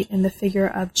culminate in the figure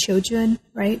of Qiujun,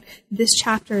 right? This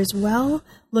chapter as well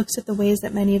looks at the ways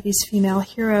that many of these female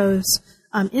heroes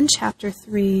in Chapter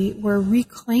 3 were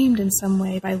reclaimed in some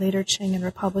way by later Qing and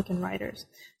Republican writers.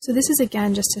 So this is,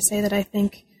 again, just to say that I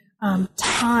think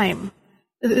time,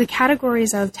 the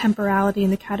categories of temporality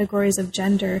and the categories of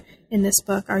gender in this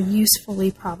book are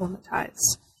usefully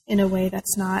problematized in a way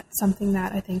that's not something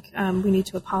that I think we need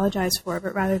to apologize for,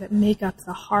 but rather that make up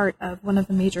the heart of one of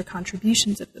the major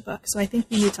contributions of the book. So I think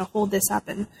we need to hold this up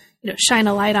and shine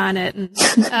a light on it and,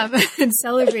 and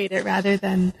celebrate it rather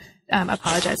than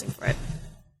apologizing for it.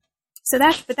 So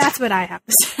that's what I have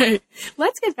to say.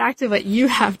 Let's get back to what you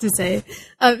have to say.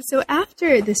 So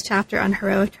after this chapter on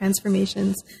heroic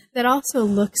transformations, that also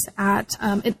looks at,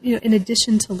 in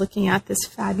addition to looking at this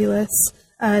fabulous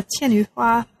Tian Yu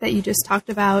Hua that you just talked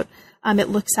about, It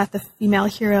looks at the female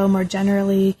hero more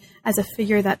generally as a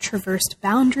figure that traversed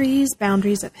boundaries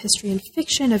of history and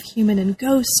fiction, of human and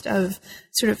ghost, of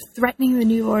sort of threatening the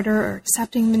new order or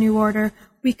accepting the new order.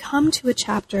 We come to a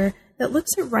chapter that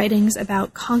looks at writings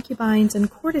about concubines and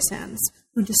courtesans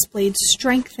who displayed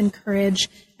strength and courage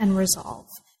and resolve.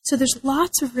 So there's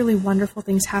lots of really wonderful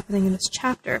things happening in this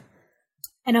chapter.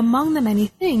 And among the many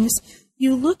things,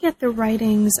 you look at the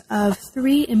writings of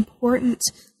three important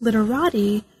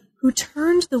literati who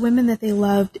turned the women that they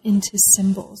loved into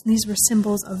symbols. And these were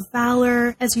symbols of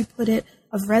valor, as you put it,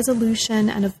 of resolution,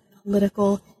 and of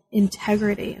political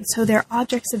integrity. And so their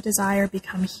objects of desire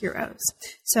become heroes.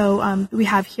 So we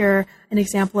have here an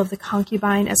example of the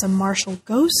concubine as a martial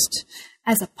ghost,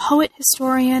 as a poet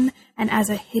historian, and as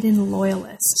a hidden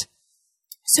loyalist.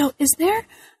 So is there,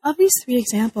 of these three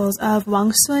examples of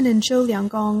Wang Sun and Zhou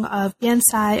Lianggong, of Bian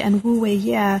Sai and Wu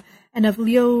Weiye, and of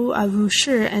Liu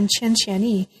Rushi and Qian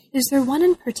Qianyi, is there one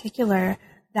in particular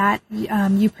that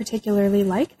you particularly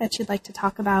like, that you'd like to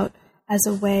talk about as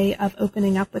a way of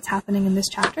opening up what's happening in this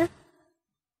chapter?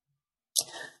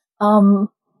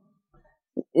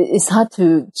 It's hard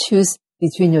to choose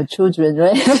between your children,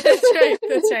 right?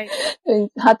 That's right.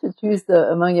 It's hard to choose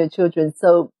among your children.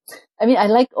 So, I mean, I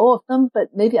like all of them,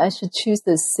 but maybe I should choose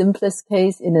the simplest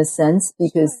case in a sense,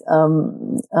 because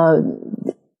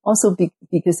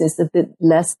because it's a bit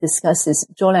less discussed, is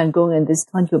Zhou Lianggong and this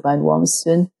concubine Wang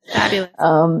Sun. Fabulous. It's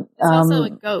also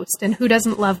a ghost, and who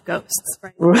doesn't love ghosts,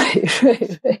 right?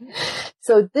 Right.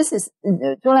 So this is,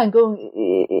 Zhou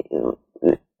Lianggong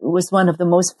was one of the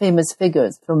most famous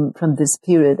figures from this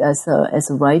period as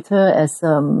a writer, as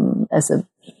a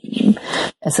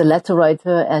letter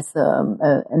writer, as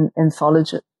an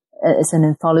anthologist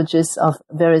of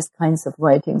various kinds of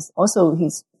writings. Also,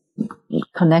 he's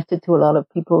connected to a lot of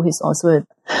people. He's also an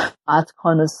art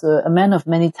connoisseur, a man of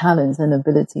many talents and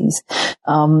abilities.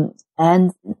 And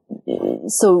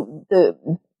so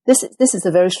this is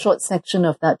a very short section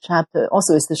of that chapter.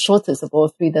 Also, it's the shortest of all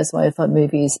three. That's why I thought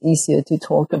maybe it's easier to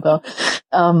talk about.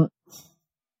 So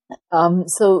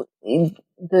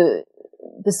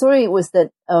the story was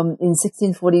that in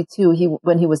 1642,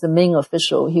 when he was a Ming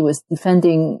official, he was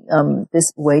defending this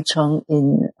Wei Cheng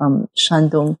in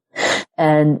Shandong,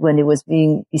 and when it was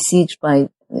being besieged by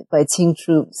Qing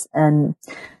troops, and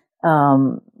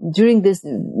during this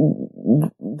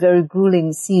very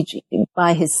grueling siege,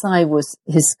 by his side was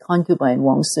his concubine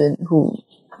Wang Sun, who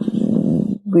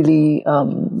really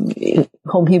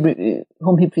whom he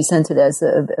presented as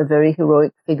a very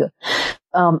heroic figure.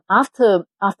 After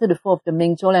the fall of the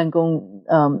Ming, Zhou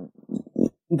Lianggong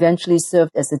eventually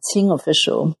served as a Qing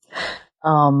official.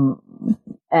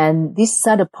 And this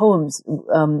set of poems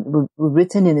were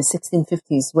written in the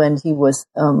 1650s when he was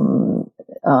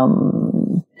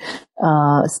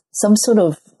some sort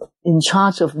of in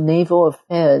charge of naval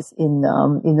affairs in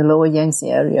the lower Yangtze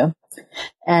area.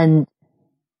 And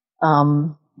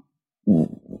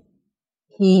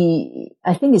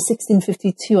I think it's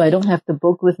 1652. I don't have the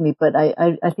book with me, but I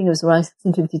think it was around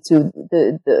 1652.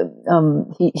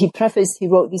 He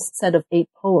wrote this set of 8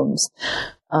 poems,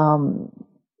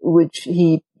 which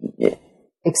he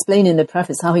explained in the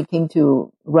preface how he came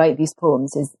to write these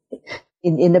poems.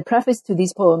 In the preface to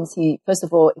these poems, he first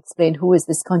of all explained who is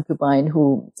this concubine,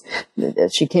 who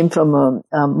she came from a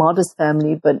modest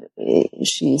family, but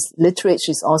she is literate.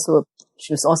 She was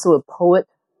also a poet.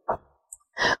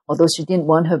 Although she didn't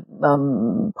want her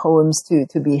poems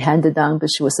to be handed down, but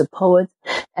she was a poet,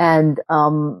 and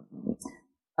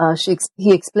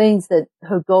he explains that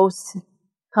her ghost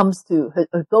comes to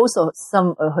her ghost or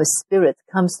her spirit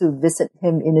comes to visit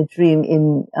him in a dream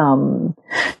in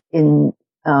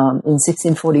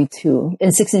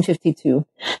 1652,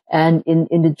 and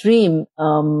in the dream,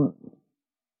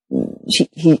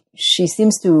 she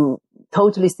seems to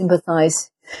totally sympathize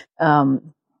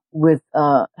with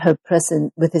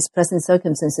his present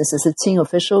circumstances as a Qing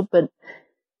official, but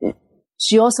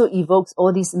she also evokes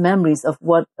all these memories of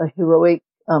what a heroic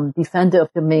defender of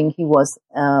the Ming he was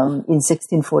in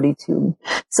 1642.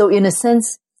 So in a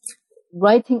sense,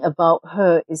 writing about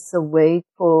her is a way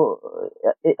for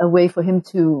him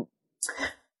to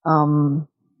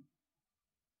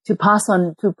pass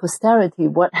on to posterity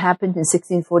what happened in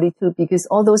 1642, because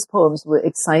all those poems were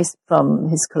excised from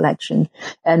his collection.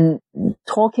 And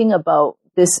talking about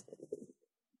this,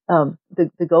 the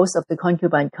ghost of the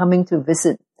concubine coming to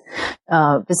visit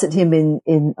him in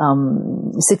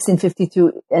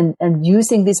 1652, and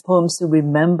using these poems to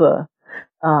remember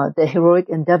the heroic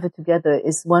endeavor together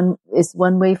is one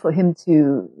way for him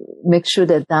to make sure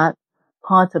that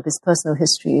part of his personal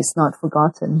history is not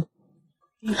forgotten.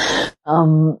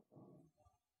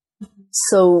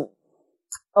 So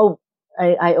Oh,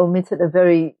 I omitted a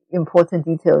very important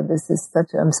detail.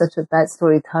 I'm such a bad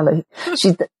storyteller.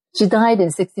 She died in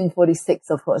 1646,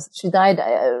 of course. She died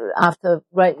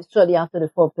shortly after the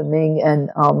Fall of the Ming, and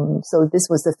so this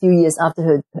was a few years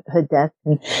after her death.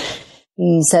 And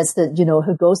he says that,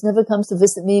 her ghost never comes to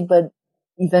visit me, but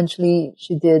eventually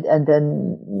she did, and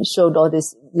then showed all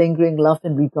this lingering love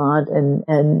and regard,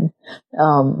 and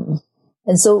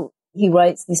so he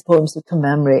writes these poems to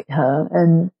commemorate her.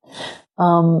 And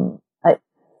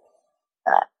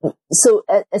so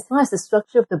as far as the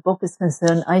structure of the book is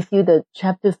concerned, I feel that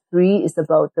chapter 3 is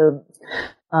about the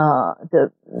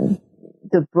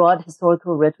broad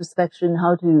historical retrospection,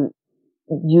 how to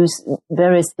use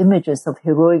various images of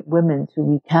heroic women to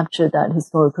recapture that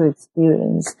historical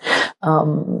experience.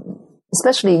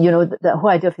 Especially, the whole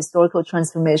idea of historical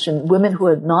transformation, women who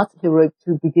are not heroic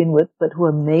to begin with, but who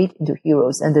are made into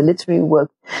heroes. And the literary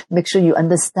work makes sure you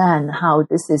understand how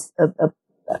this is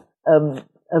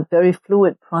a very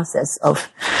fluid process of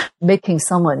making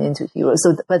someone into hero.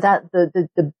 So, but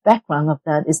the background of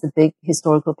that is the big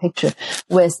historical picture.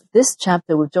 Whereas this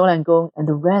chapter with Zhou Langong and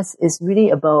the rest is really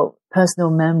about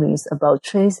personal memories, about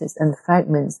traces and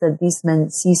fragments that these men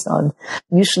seize on,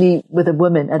 usually with a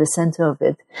woman at the center of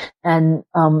it. And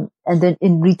then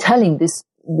in retelling the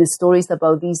stories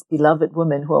about these beloved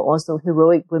women who are also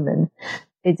heroic women,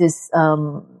 it is,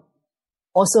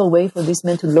 also a way for these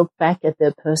men to look back at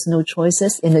their personal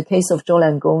choices. In the case of Zhou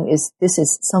Langong, this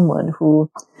is someone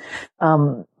who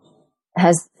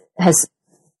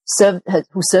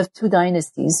served two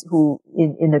dynasties, who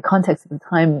in the context of the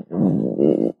time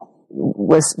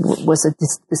was a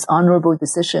dishonorable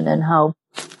decision, and how,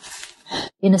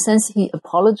 in a sense, he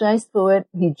apologized for it,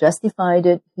 he justified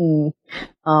it, he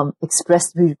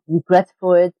expressed regret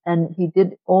for it, and he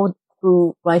did all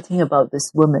through writing about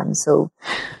this woman. So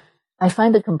I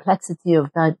find the complexity of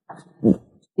that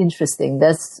interesting.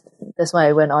 That's why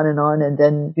I went on, and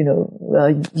then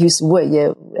use Wei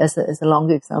Ye as a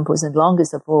longer example, and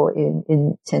longest of all in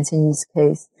Qian Qingyi's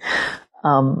case,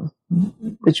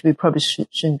 which we probably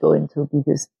shouldn't go into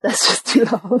because that's just too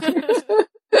long.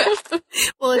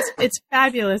 Well, it's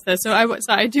fabulous though. So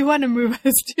I do want to move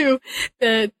us to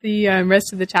the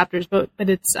rest of the chapters, but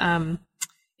it's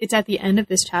at the end of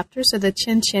this chapter. So the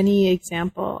Qian Qianyi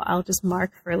example, I'll just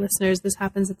mark for listeners. This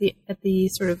happens at the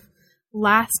sort of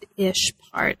last-ish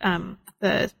part,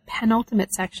 the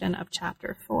penultimate section of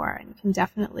chapter 4, and you can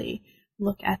definitely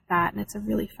look at that, and it's a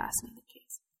really fascinating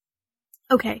case.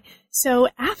 Okay, so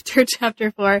after chapter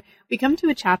 4, we come to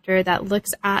a chapter that looks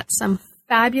at some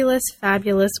fabulous,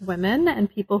 fabulous women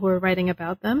and people who are writing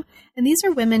about them. And these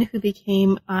are women who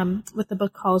became what the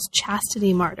book calls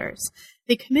chastity martyrs.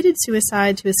 They committed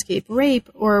suicide to escape rape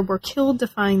or were killed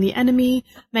defying the enemy.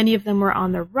 Many of them were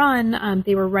on the run.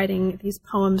 They were writing these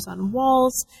poems on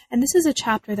walls. And this is a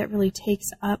chapter that really takes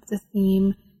up the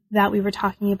theme that we were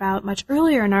talking about much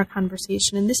earlier in our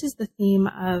conversation. And this is the theme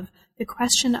of the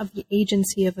question of the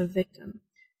agency of a victim.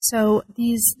 So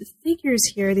these figures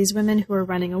here, these women who are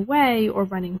running away or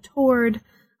running toward,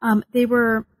 they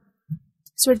were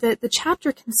sort of the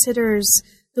chapter considers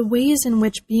the ways in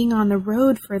which being on the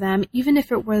road for them, even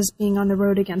if it was being on the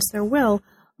road against their will,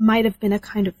 might have been a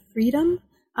kind of freedom.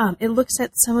 It looks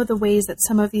at some of the ways that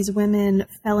some of these women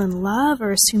fell in love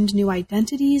or assumed new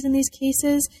identities in these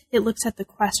cases. It looks at the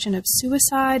question of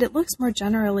suicide. It looks more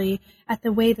generally at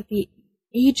the way that the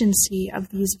agency of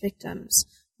these victims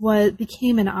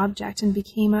became an object and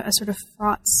became a sort of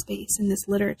fraught space in this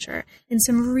literature in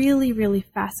some really, really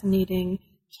fascinating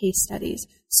case studies.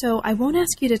 So I won't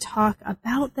ask you to talk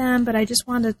about them, but I just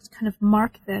want to kind of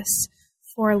mark this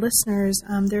for our listeners.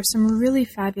 There's some really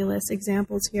fabulous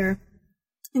examples here,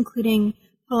 including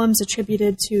poems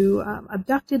attributed to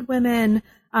abducted women,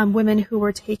 women who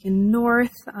were taken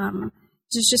north.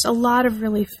 There's just a lot of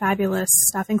really fabulous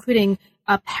stuff, including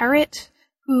a parrot,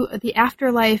 the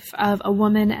afterlife of a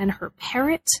woman and her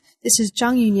parrot. This is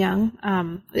Zhang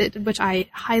Yunyang, which I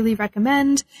highly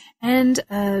recommend, and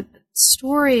a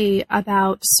story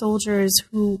about soldiers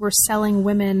who were selling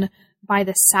women by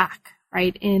the sack,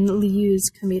 right, in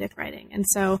Liu's comedic writing. And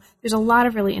so there's a lot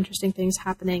of really interesting things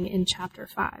happening in chapter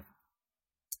 5.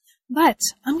 But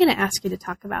I'm going to ask you to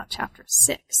talk about chapter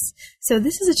 6. So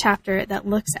this is a chapter that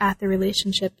looks at the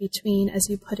relationship between, as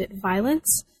you put it,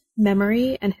 violence,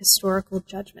 memory, and historical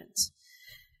judgment.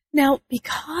 Now,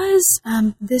 because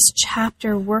this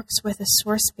chapter works with a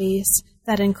source base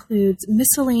that includes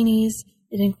miscellanies,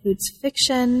 it includes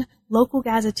fiction, local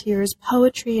gazetteers,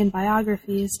 poetry, and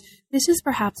biographies, this is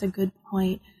perhaps a good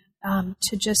point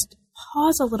to just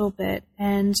pause a little bit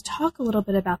and talk a little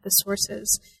bit about the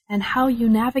sources and how you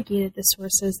navigated the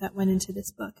sources that went into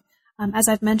this book. As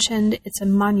I've mentioned, it's a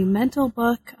monumental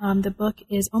book. The book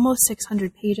is almost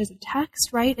 600 pages of text,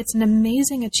 right? It's an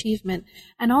amazing achievement.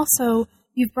 And also,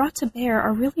 you've brought to bear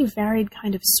a really varied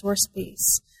kind of source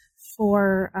base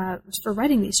for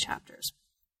writing these chapters.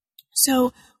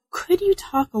 So could you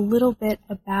talk a little bit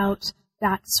about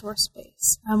that source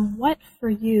base? What for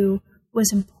you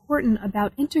was important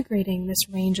about integrating this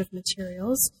range of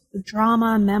materials,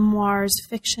 drama, memoirs,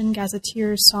 fiction,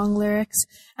 gazetteers, song lyrics,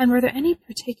 and were there any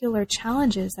particular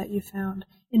challenges that you found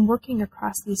in working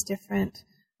across these different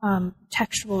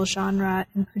textual genre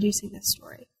in producing this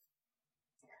story?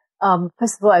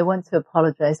 First of all, I want to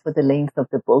apologize for the length of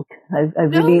the book. I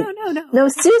really, No. No,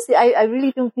 seriously, I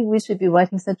really don't think we should be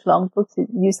writing such long books. It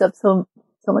uses up so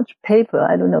much paper.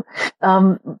 I don't know.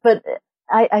 But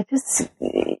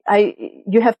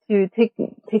you have to take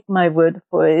my word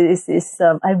for it.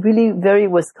 I really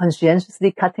was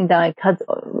conscientiously cutting down. I cut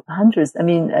hundreds. I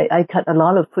mean, I cut a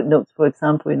lot of footnotes, for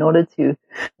example, in order to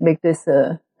make this,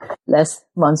 less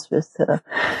monstrous,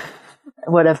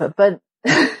 whatever. But,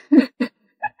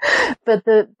 but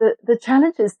the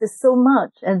challenge is there's so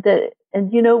much,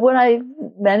 and you know, what I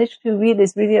managed to read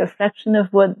is really a fraction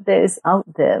of what there is out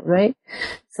there, right?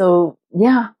 So,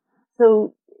 yeah.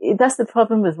 So that's the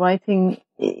problem with writing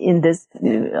on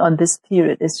this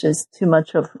period. It's just too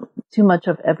much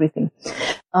of everything.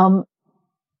 I'll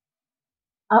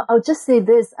just say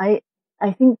this. I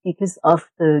think because of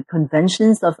the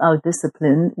conventions of our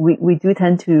discipline, we do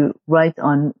tend to write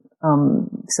on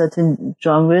certain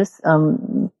genres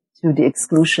to the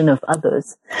exclusion of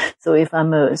others. So if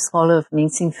I'm a scholar of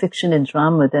mainstream fiction and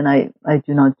drama, then I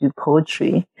do not do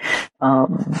poetry,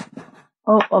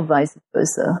 or vice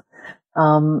versa.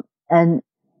 And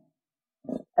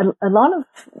a lot of,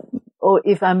 or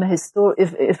if I'm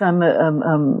if I'm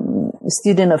a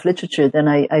student of literature, then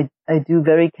I do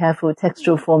very careful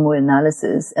textual formal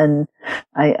analysis, and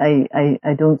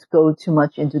I don't go too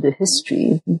much into the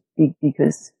history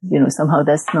because, you know, somehow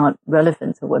that's not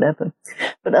relevant or whatever.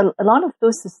 But a lot of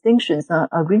those distinctions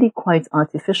are really quite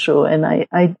artificial, and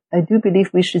I do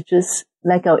believe we should just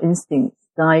let our instincts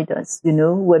guide us, you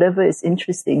know, whatever is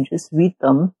interesting, just read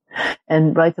them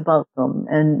and write about them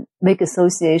and make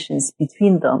associations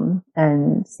between them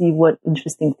and see what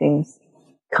interesting things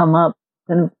come up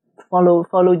and follow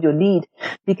your lead.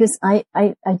 Because I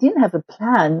didn't have a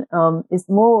plan. It's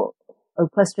more a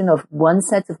question of one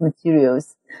set of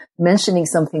materials mentioning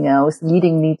something else,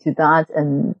 leading me to that,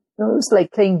 and it was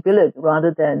like playing billiard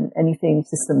rather than anything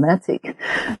systematic.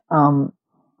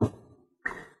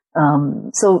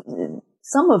 So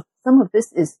some of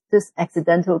this is just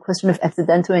accidental, question of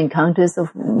accidental encounters of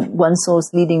one source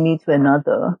leading me to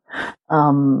another.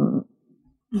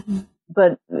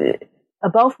 But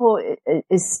above all,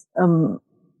 is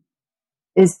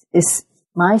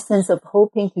my sense of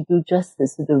hoping to do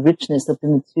justice to the richness of the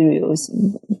materials,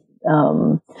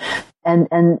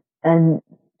 and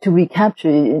to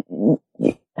recapture,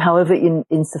 however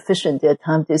insufficient the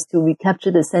attempt is, to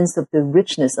recapture the sense of the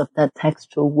richness of that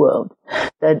textual world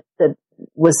that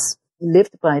was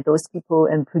lived by those people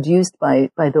and produced by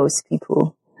those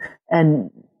people,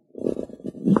 and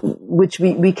which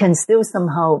we can still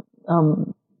somehow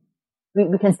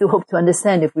we can still hope to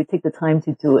understand if we take the time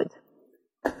to do it.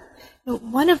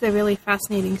 One of the really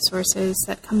fascinating sources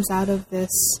that comes out of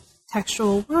this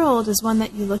textual world is one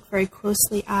that you look very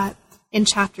closely at in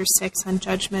Chapter 6 on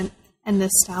judgment and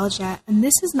nostalgia. And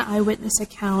this is an eyewitness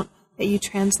account that you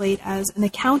translate as an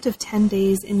account of 10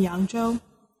 days in Yangzhou.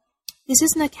 This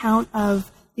is an account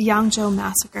of the Yangzhou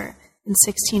massacre in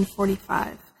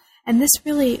 1645. And this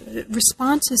really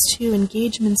responses to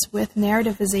engagements with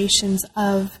narrativizations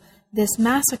of this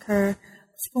massacre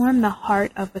form the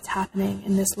heart of what's happening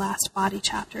in this last body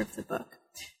chapter of the book.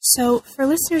 So for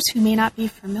listeners who may not be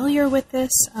familiar with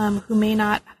this, who may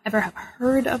not ever have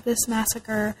heard of this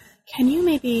massacre, can you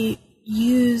maybe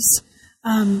use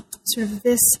sort of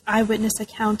this eyewitness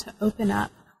account to open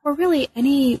up, or really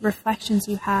any reflections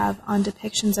you have on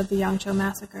depictions of the Yangzhou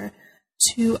massacre,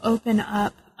 to open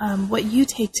up what you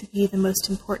take to be the most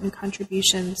important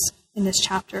contributions in this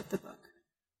chapter of the book?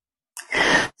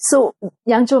 So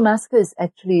Yangzhou massacre is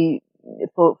actually,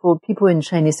 for people in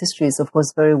Chinese history, is of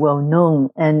course very well known.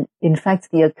 And in fact,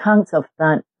 the account of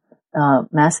that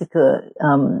massacre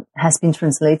has been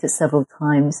translated several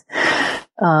times.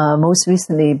 Most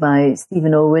recently by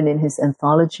Stephen Owen in his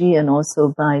anthology, and also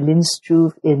by Lynn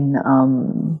Struve in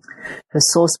her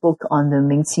source book on the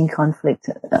Ming-Qing conflict.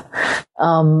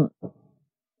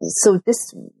 So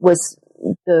this was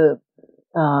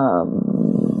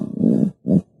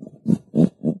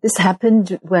this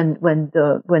happened when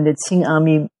the Qing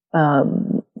army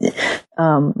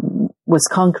was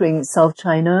conquering South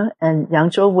China, and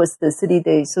Yangzhou was the city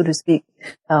they, so to speak,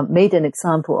 made an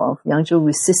example of. Yangzhou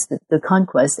resisted the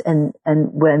conquest, and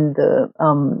when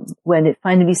it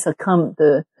finally succumbed,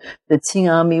 the Qing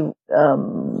army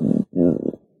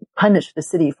punished the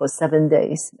city for 7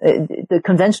 days. The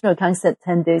conventional account said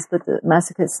 10 days, but the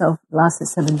massacre itself lasted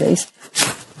 7 days.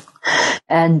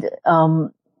 And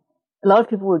a lot of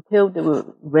people were killed, they were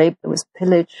raped, there was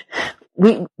pillage.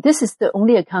 This is the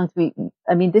only account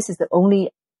this is the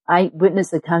only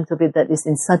eyewitness account of it that is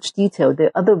in such detail. The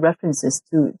other references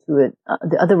to it,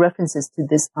 the other references to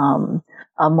this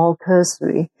are more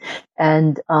cursory,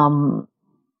 and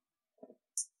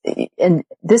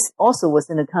this also was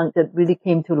an account that really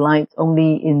came to light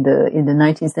only in the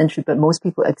 19th century, but most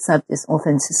people accept its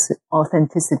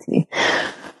authenticity.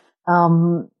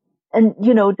 And,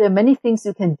 there are many things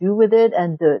you can do with it,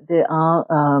 and there are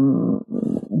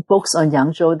books on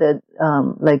Yangzhou that,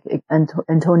 like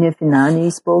Antonia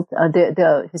Finani's book. There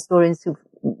are historians who've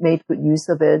made good use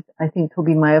of it. I think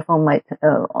Toby Meyerfong might,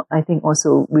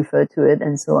 also refer to it,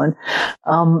 and so on.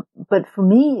 But for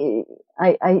me,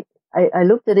 I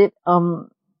looked at it,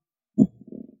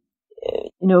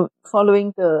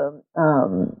 following the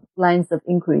lines of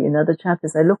inquiry in other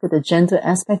chapters. I looked at the gender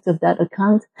aspect of that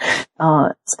account,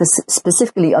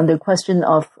 specifically on the question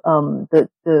of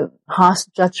the harsh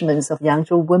judgments of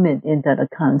Yangzhou women in that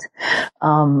account.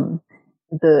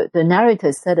 The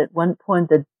narrator said at one point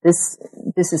that this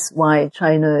is why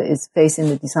China is facing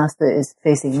the disaster it's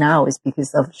facing now, is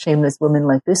because of shameless women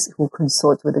like this who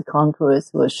consort with the conquerors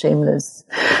who are shameless,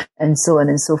 and so on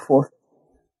and so forth.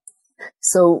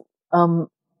 So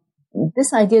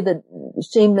this idea that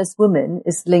shameless women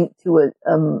is linked to a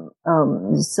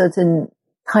certain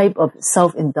type of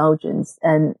self-indulgence,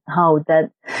 and how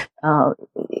that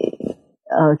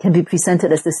can be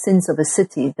presented as the sins of a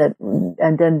city,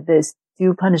 and then there's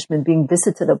due punishment being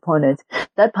visited upon it.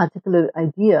 That particular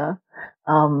idea,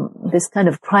 this kind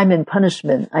of crime and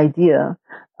punishment idea,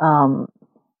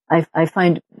 I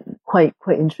find quite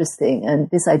interesting. And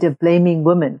this idea of blaming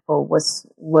women for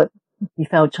what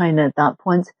befell China at that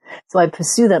point. So I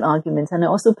pursue that argument, and I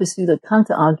also pursue the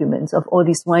counter arguments of all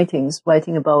these writing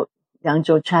about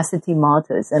Yangzhou chastity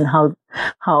martyrs, and how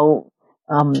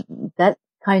that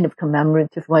kind of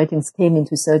commemorative writings came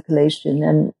into circulation,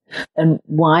 and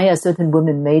why are certain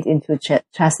women made into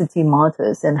chastity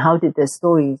martyrs, and how did their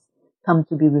stories come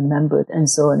to be remembered, and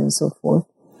so on and so forth.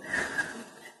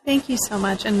 Thank you so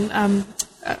much. And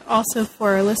also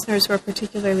for listeners who are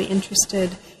particularly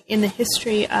interested in the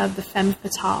history of the femme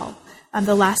fatale,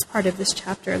 the last part of this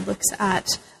chapter looks at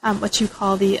what you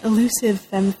call the elusive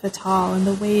femme fatale, and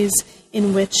the ways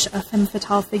in which a femme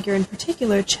fatale figure, in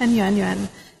particular Chen Yuanyuan,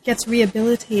 gets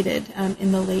rehabilitated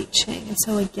in the late Qing. And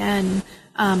so again,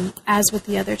 as with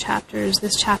the other chapters,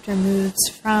 this chapter moves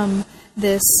from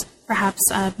this perhaps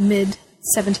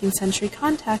mid-17th century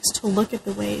context to look at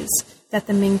the ways that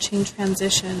the Ming-Qing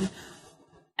transition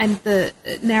and the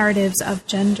narratives of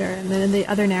gender and then the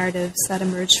other narratives that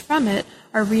emerge from it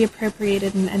are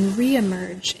reappropriated and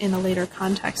re-emerge in a later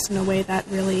context in a way that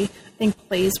really, I think,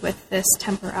 plays with this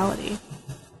temporality.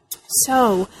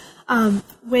 So,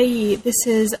 Wei Yi, this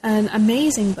is an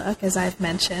amazing book, as I've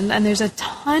mentioned, and there's a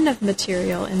ton of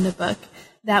material in the book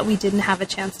that we didn't have a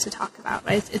chance to talk about,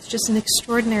 right? It's just an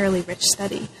extraordinarily rich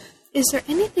study. Is there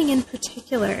anything in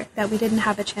particular that we didn't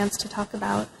have a chance to talk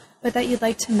about, but that you'd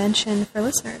like to mention for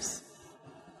listeners?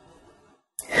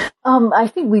 I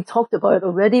think we talked about it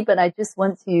already, but I just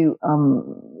want to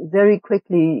very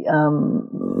quickly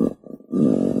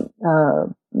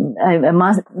I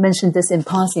must mention this in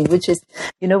passing, which is,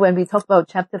 when we talk about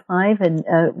chapter 5 and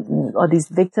all these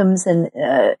victims and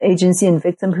agency and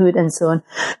victimhood and so on,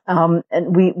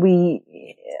 and we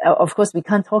of course we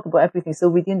can't talk about everything, so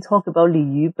we didn't talk about Li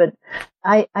Yu, but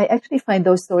I actually find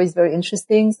those stories very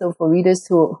interesting. So for readers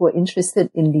who are interested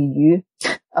in Li Yu,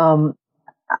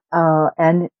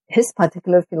 and his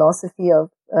particular philosophy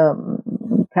of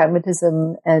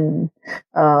pragmatism and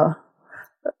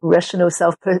rational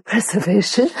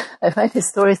self-preservation, I find his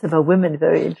stories about women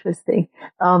very interesting.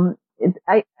 I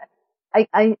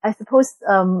suppose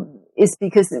it's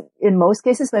because in most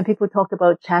cases when people talk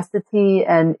about chastity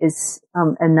and its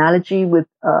analogy with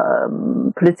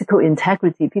political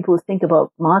integrity, people think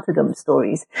about martyrdom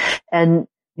stories. And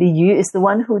Li Yu is the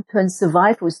one who turns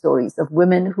survival stories of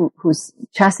women whose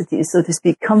chastity is, so to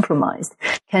speak, compromised,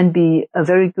 can be a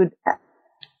very good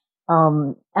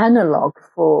analog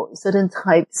for certain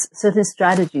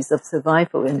strategies of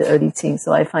survival in the early Qing.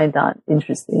 So I find that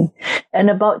interesting. And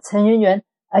about Chen Yuanyuan,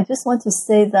 I just want to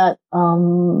say that,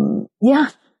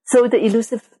 so the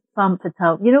elusive femme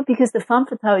fatale, because the femme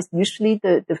fatale is usually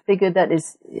the figure that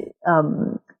is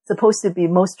supposed to be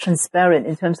most transparent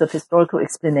in terms of historical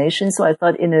explanation. So I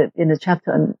thought in a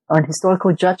chapter on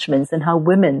historical judgments and how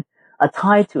women are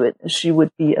tied to it, she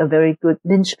would be a very good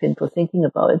linchpin for thinking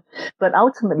about it. But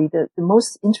ultimately, the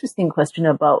most interesting question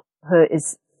about her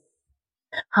is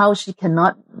how she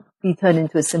cannot be turned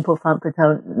into a simple femme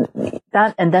fatale.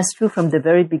 That's true from the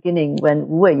very beginning when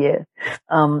Wu Weiye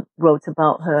wrote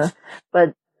about her.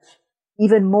 But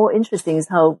even more interesting is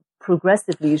how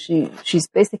progressively she's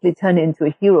basically turned into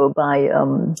a hero by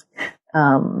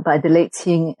the late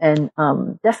Qing, and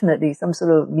definitely some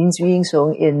sort of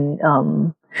Minzhu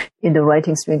in the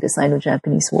writings during the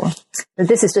Sino-Japanese War. But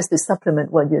this is just to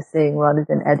supplement what you're saying rather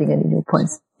than adding any new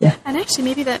points. Yeah. And actually,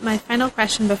 maybe that my final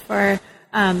question before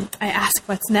I ask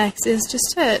what's next is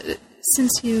just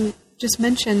since you just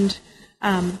mentioned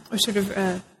or sort of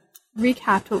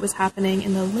recapped what was happening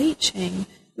in the late Qing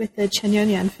with the Chen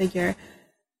Yuanyan figure,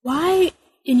 why,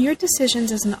 in your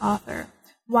decisions as an author,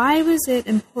 why was it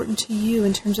important to you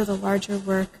in terms of the larger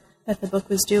work that the book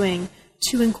was doing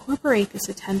to incorporate this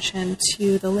attention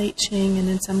to the late Qing and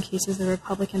in some cases the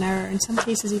Republican era, in some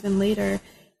cases even later,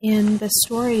 in the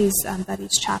stories that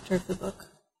each chapter of the book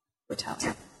were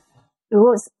telling? It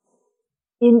was,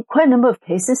 in quite a number of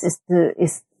cases,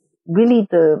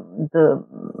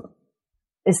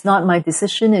 it's not my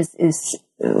decision, is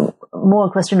more a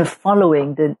question of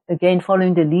following the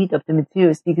lead of the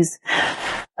materials, because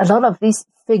a lot of these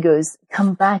figures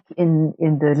come back in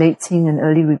the late Qing and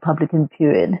early Republican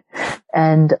period.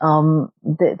 And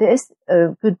there is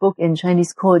a good book in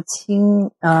Chinese called 清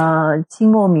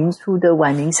末民初的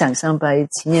晚明想象 by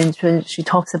Qin Yanchun. She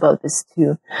talks about this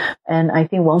too. And I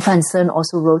think Wang Fansen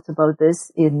also wrote about this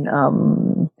in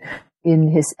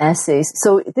his essays.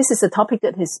 So this is a topic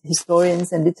that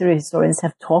historians and literary historians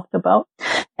have talked about.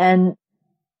 And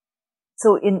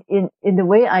so in the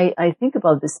way I think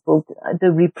about this book,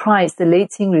 the late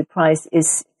Qing reprise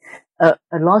is a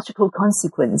logical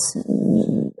consequence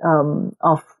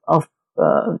of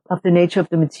the nature of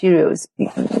the materials.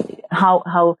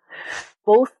 How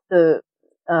both the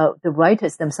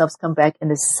writers themselves come back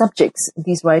and the subjects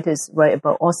these writers write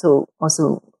about also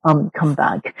come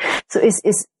back. So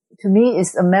it's to me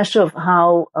it's a measure of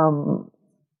how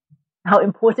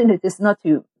important it is not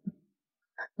to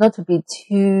be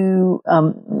too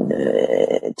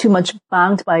much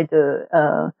bound by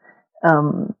the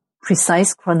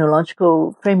precise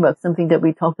chronological framework, something that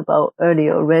we talked about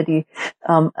earlier already.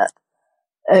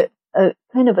 A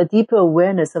kind of a deeper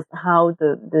awareness of how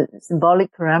the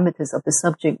symbolic parameters of the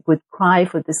subject would cry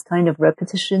for this kind of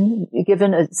repetition.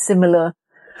 Given a similar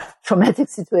traumatic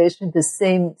situation, the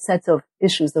same set of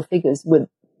issues or figures would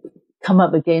come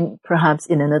up again, perhaps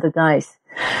in another guise,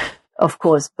 of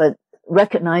course, but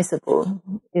recognizable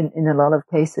in a lot of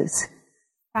cases.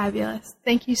 Fabulous.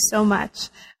 Thank you so much.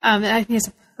 And I think it's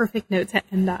a perfect note to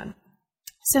end on.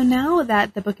 So now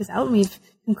that the book is out and we've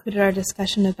concluded our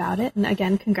discussion about it, and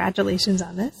again, congratulations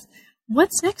on this,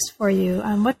 what's next for you?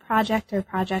 What project or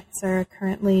projects are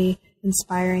currently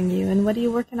inspiring you, and what are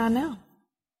you working on now?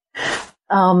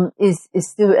 Is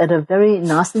still at a very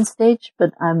nascent stage,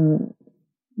 but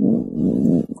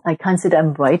I can't say that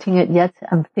I'm writing it yet.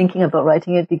 I'm thinking about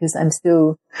writing it because I'm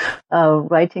still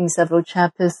writing several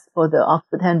chapters for the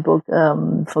Oxford Handbook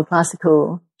for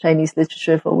Classical Chinese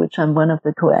Literature, for which I'm one of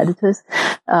the co-editors.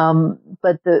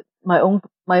 But my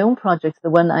own project, the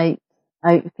one I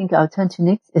think I'll turn to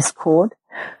next, is called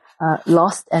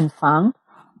Lost and Found: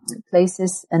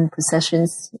 Places and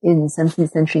Possessions in 17th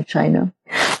Century China.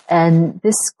 And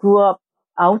this grew up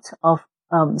out of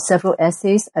several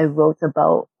essays I wrote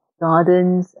about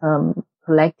gardens,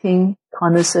 collecting,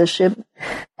 connoisseurship,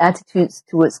 attitudes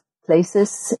towards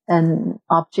places and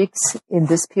objects in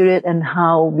this period, and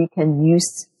how we can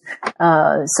use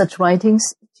such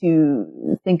writings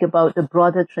to think about the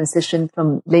broader transition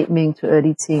from late Ming to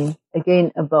early Qing.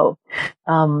 Again, about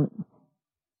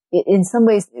in some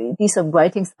ways these are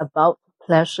writings about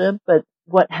pleasure, but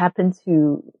what happened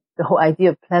to the whole idea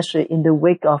of pleasure in the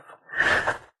wake of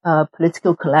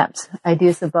political collapse,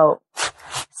 ideas about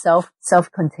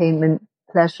self-containment,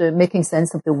 pleasure, making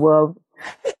sense of the world,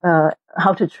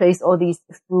 how to trace all these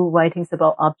through writings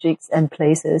about objects and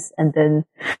places, and then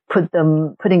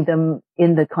putting them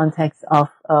in the context of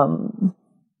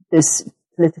this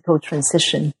political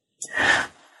transition.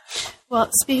 Well,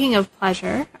 speaking of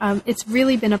pleasure, it's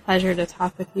really been a pleasure to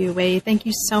talk with you, Wei. Thank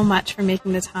you so much for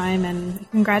making the time, and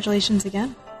congratulations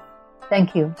again.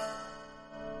 Thank you.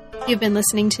 You've been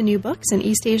listening to New Books in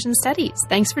East Asian Studies.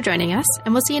 Thanks for joining us,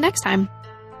 and we'll see you next time.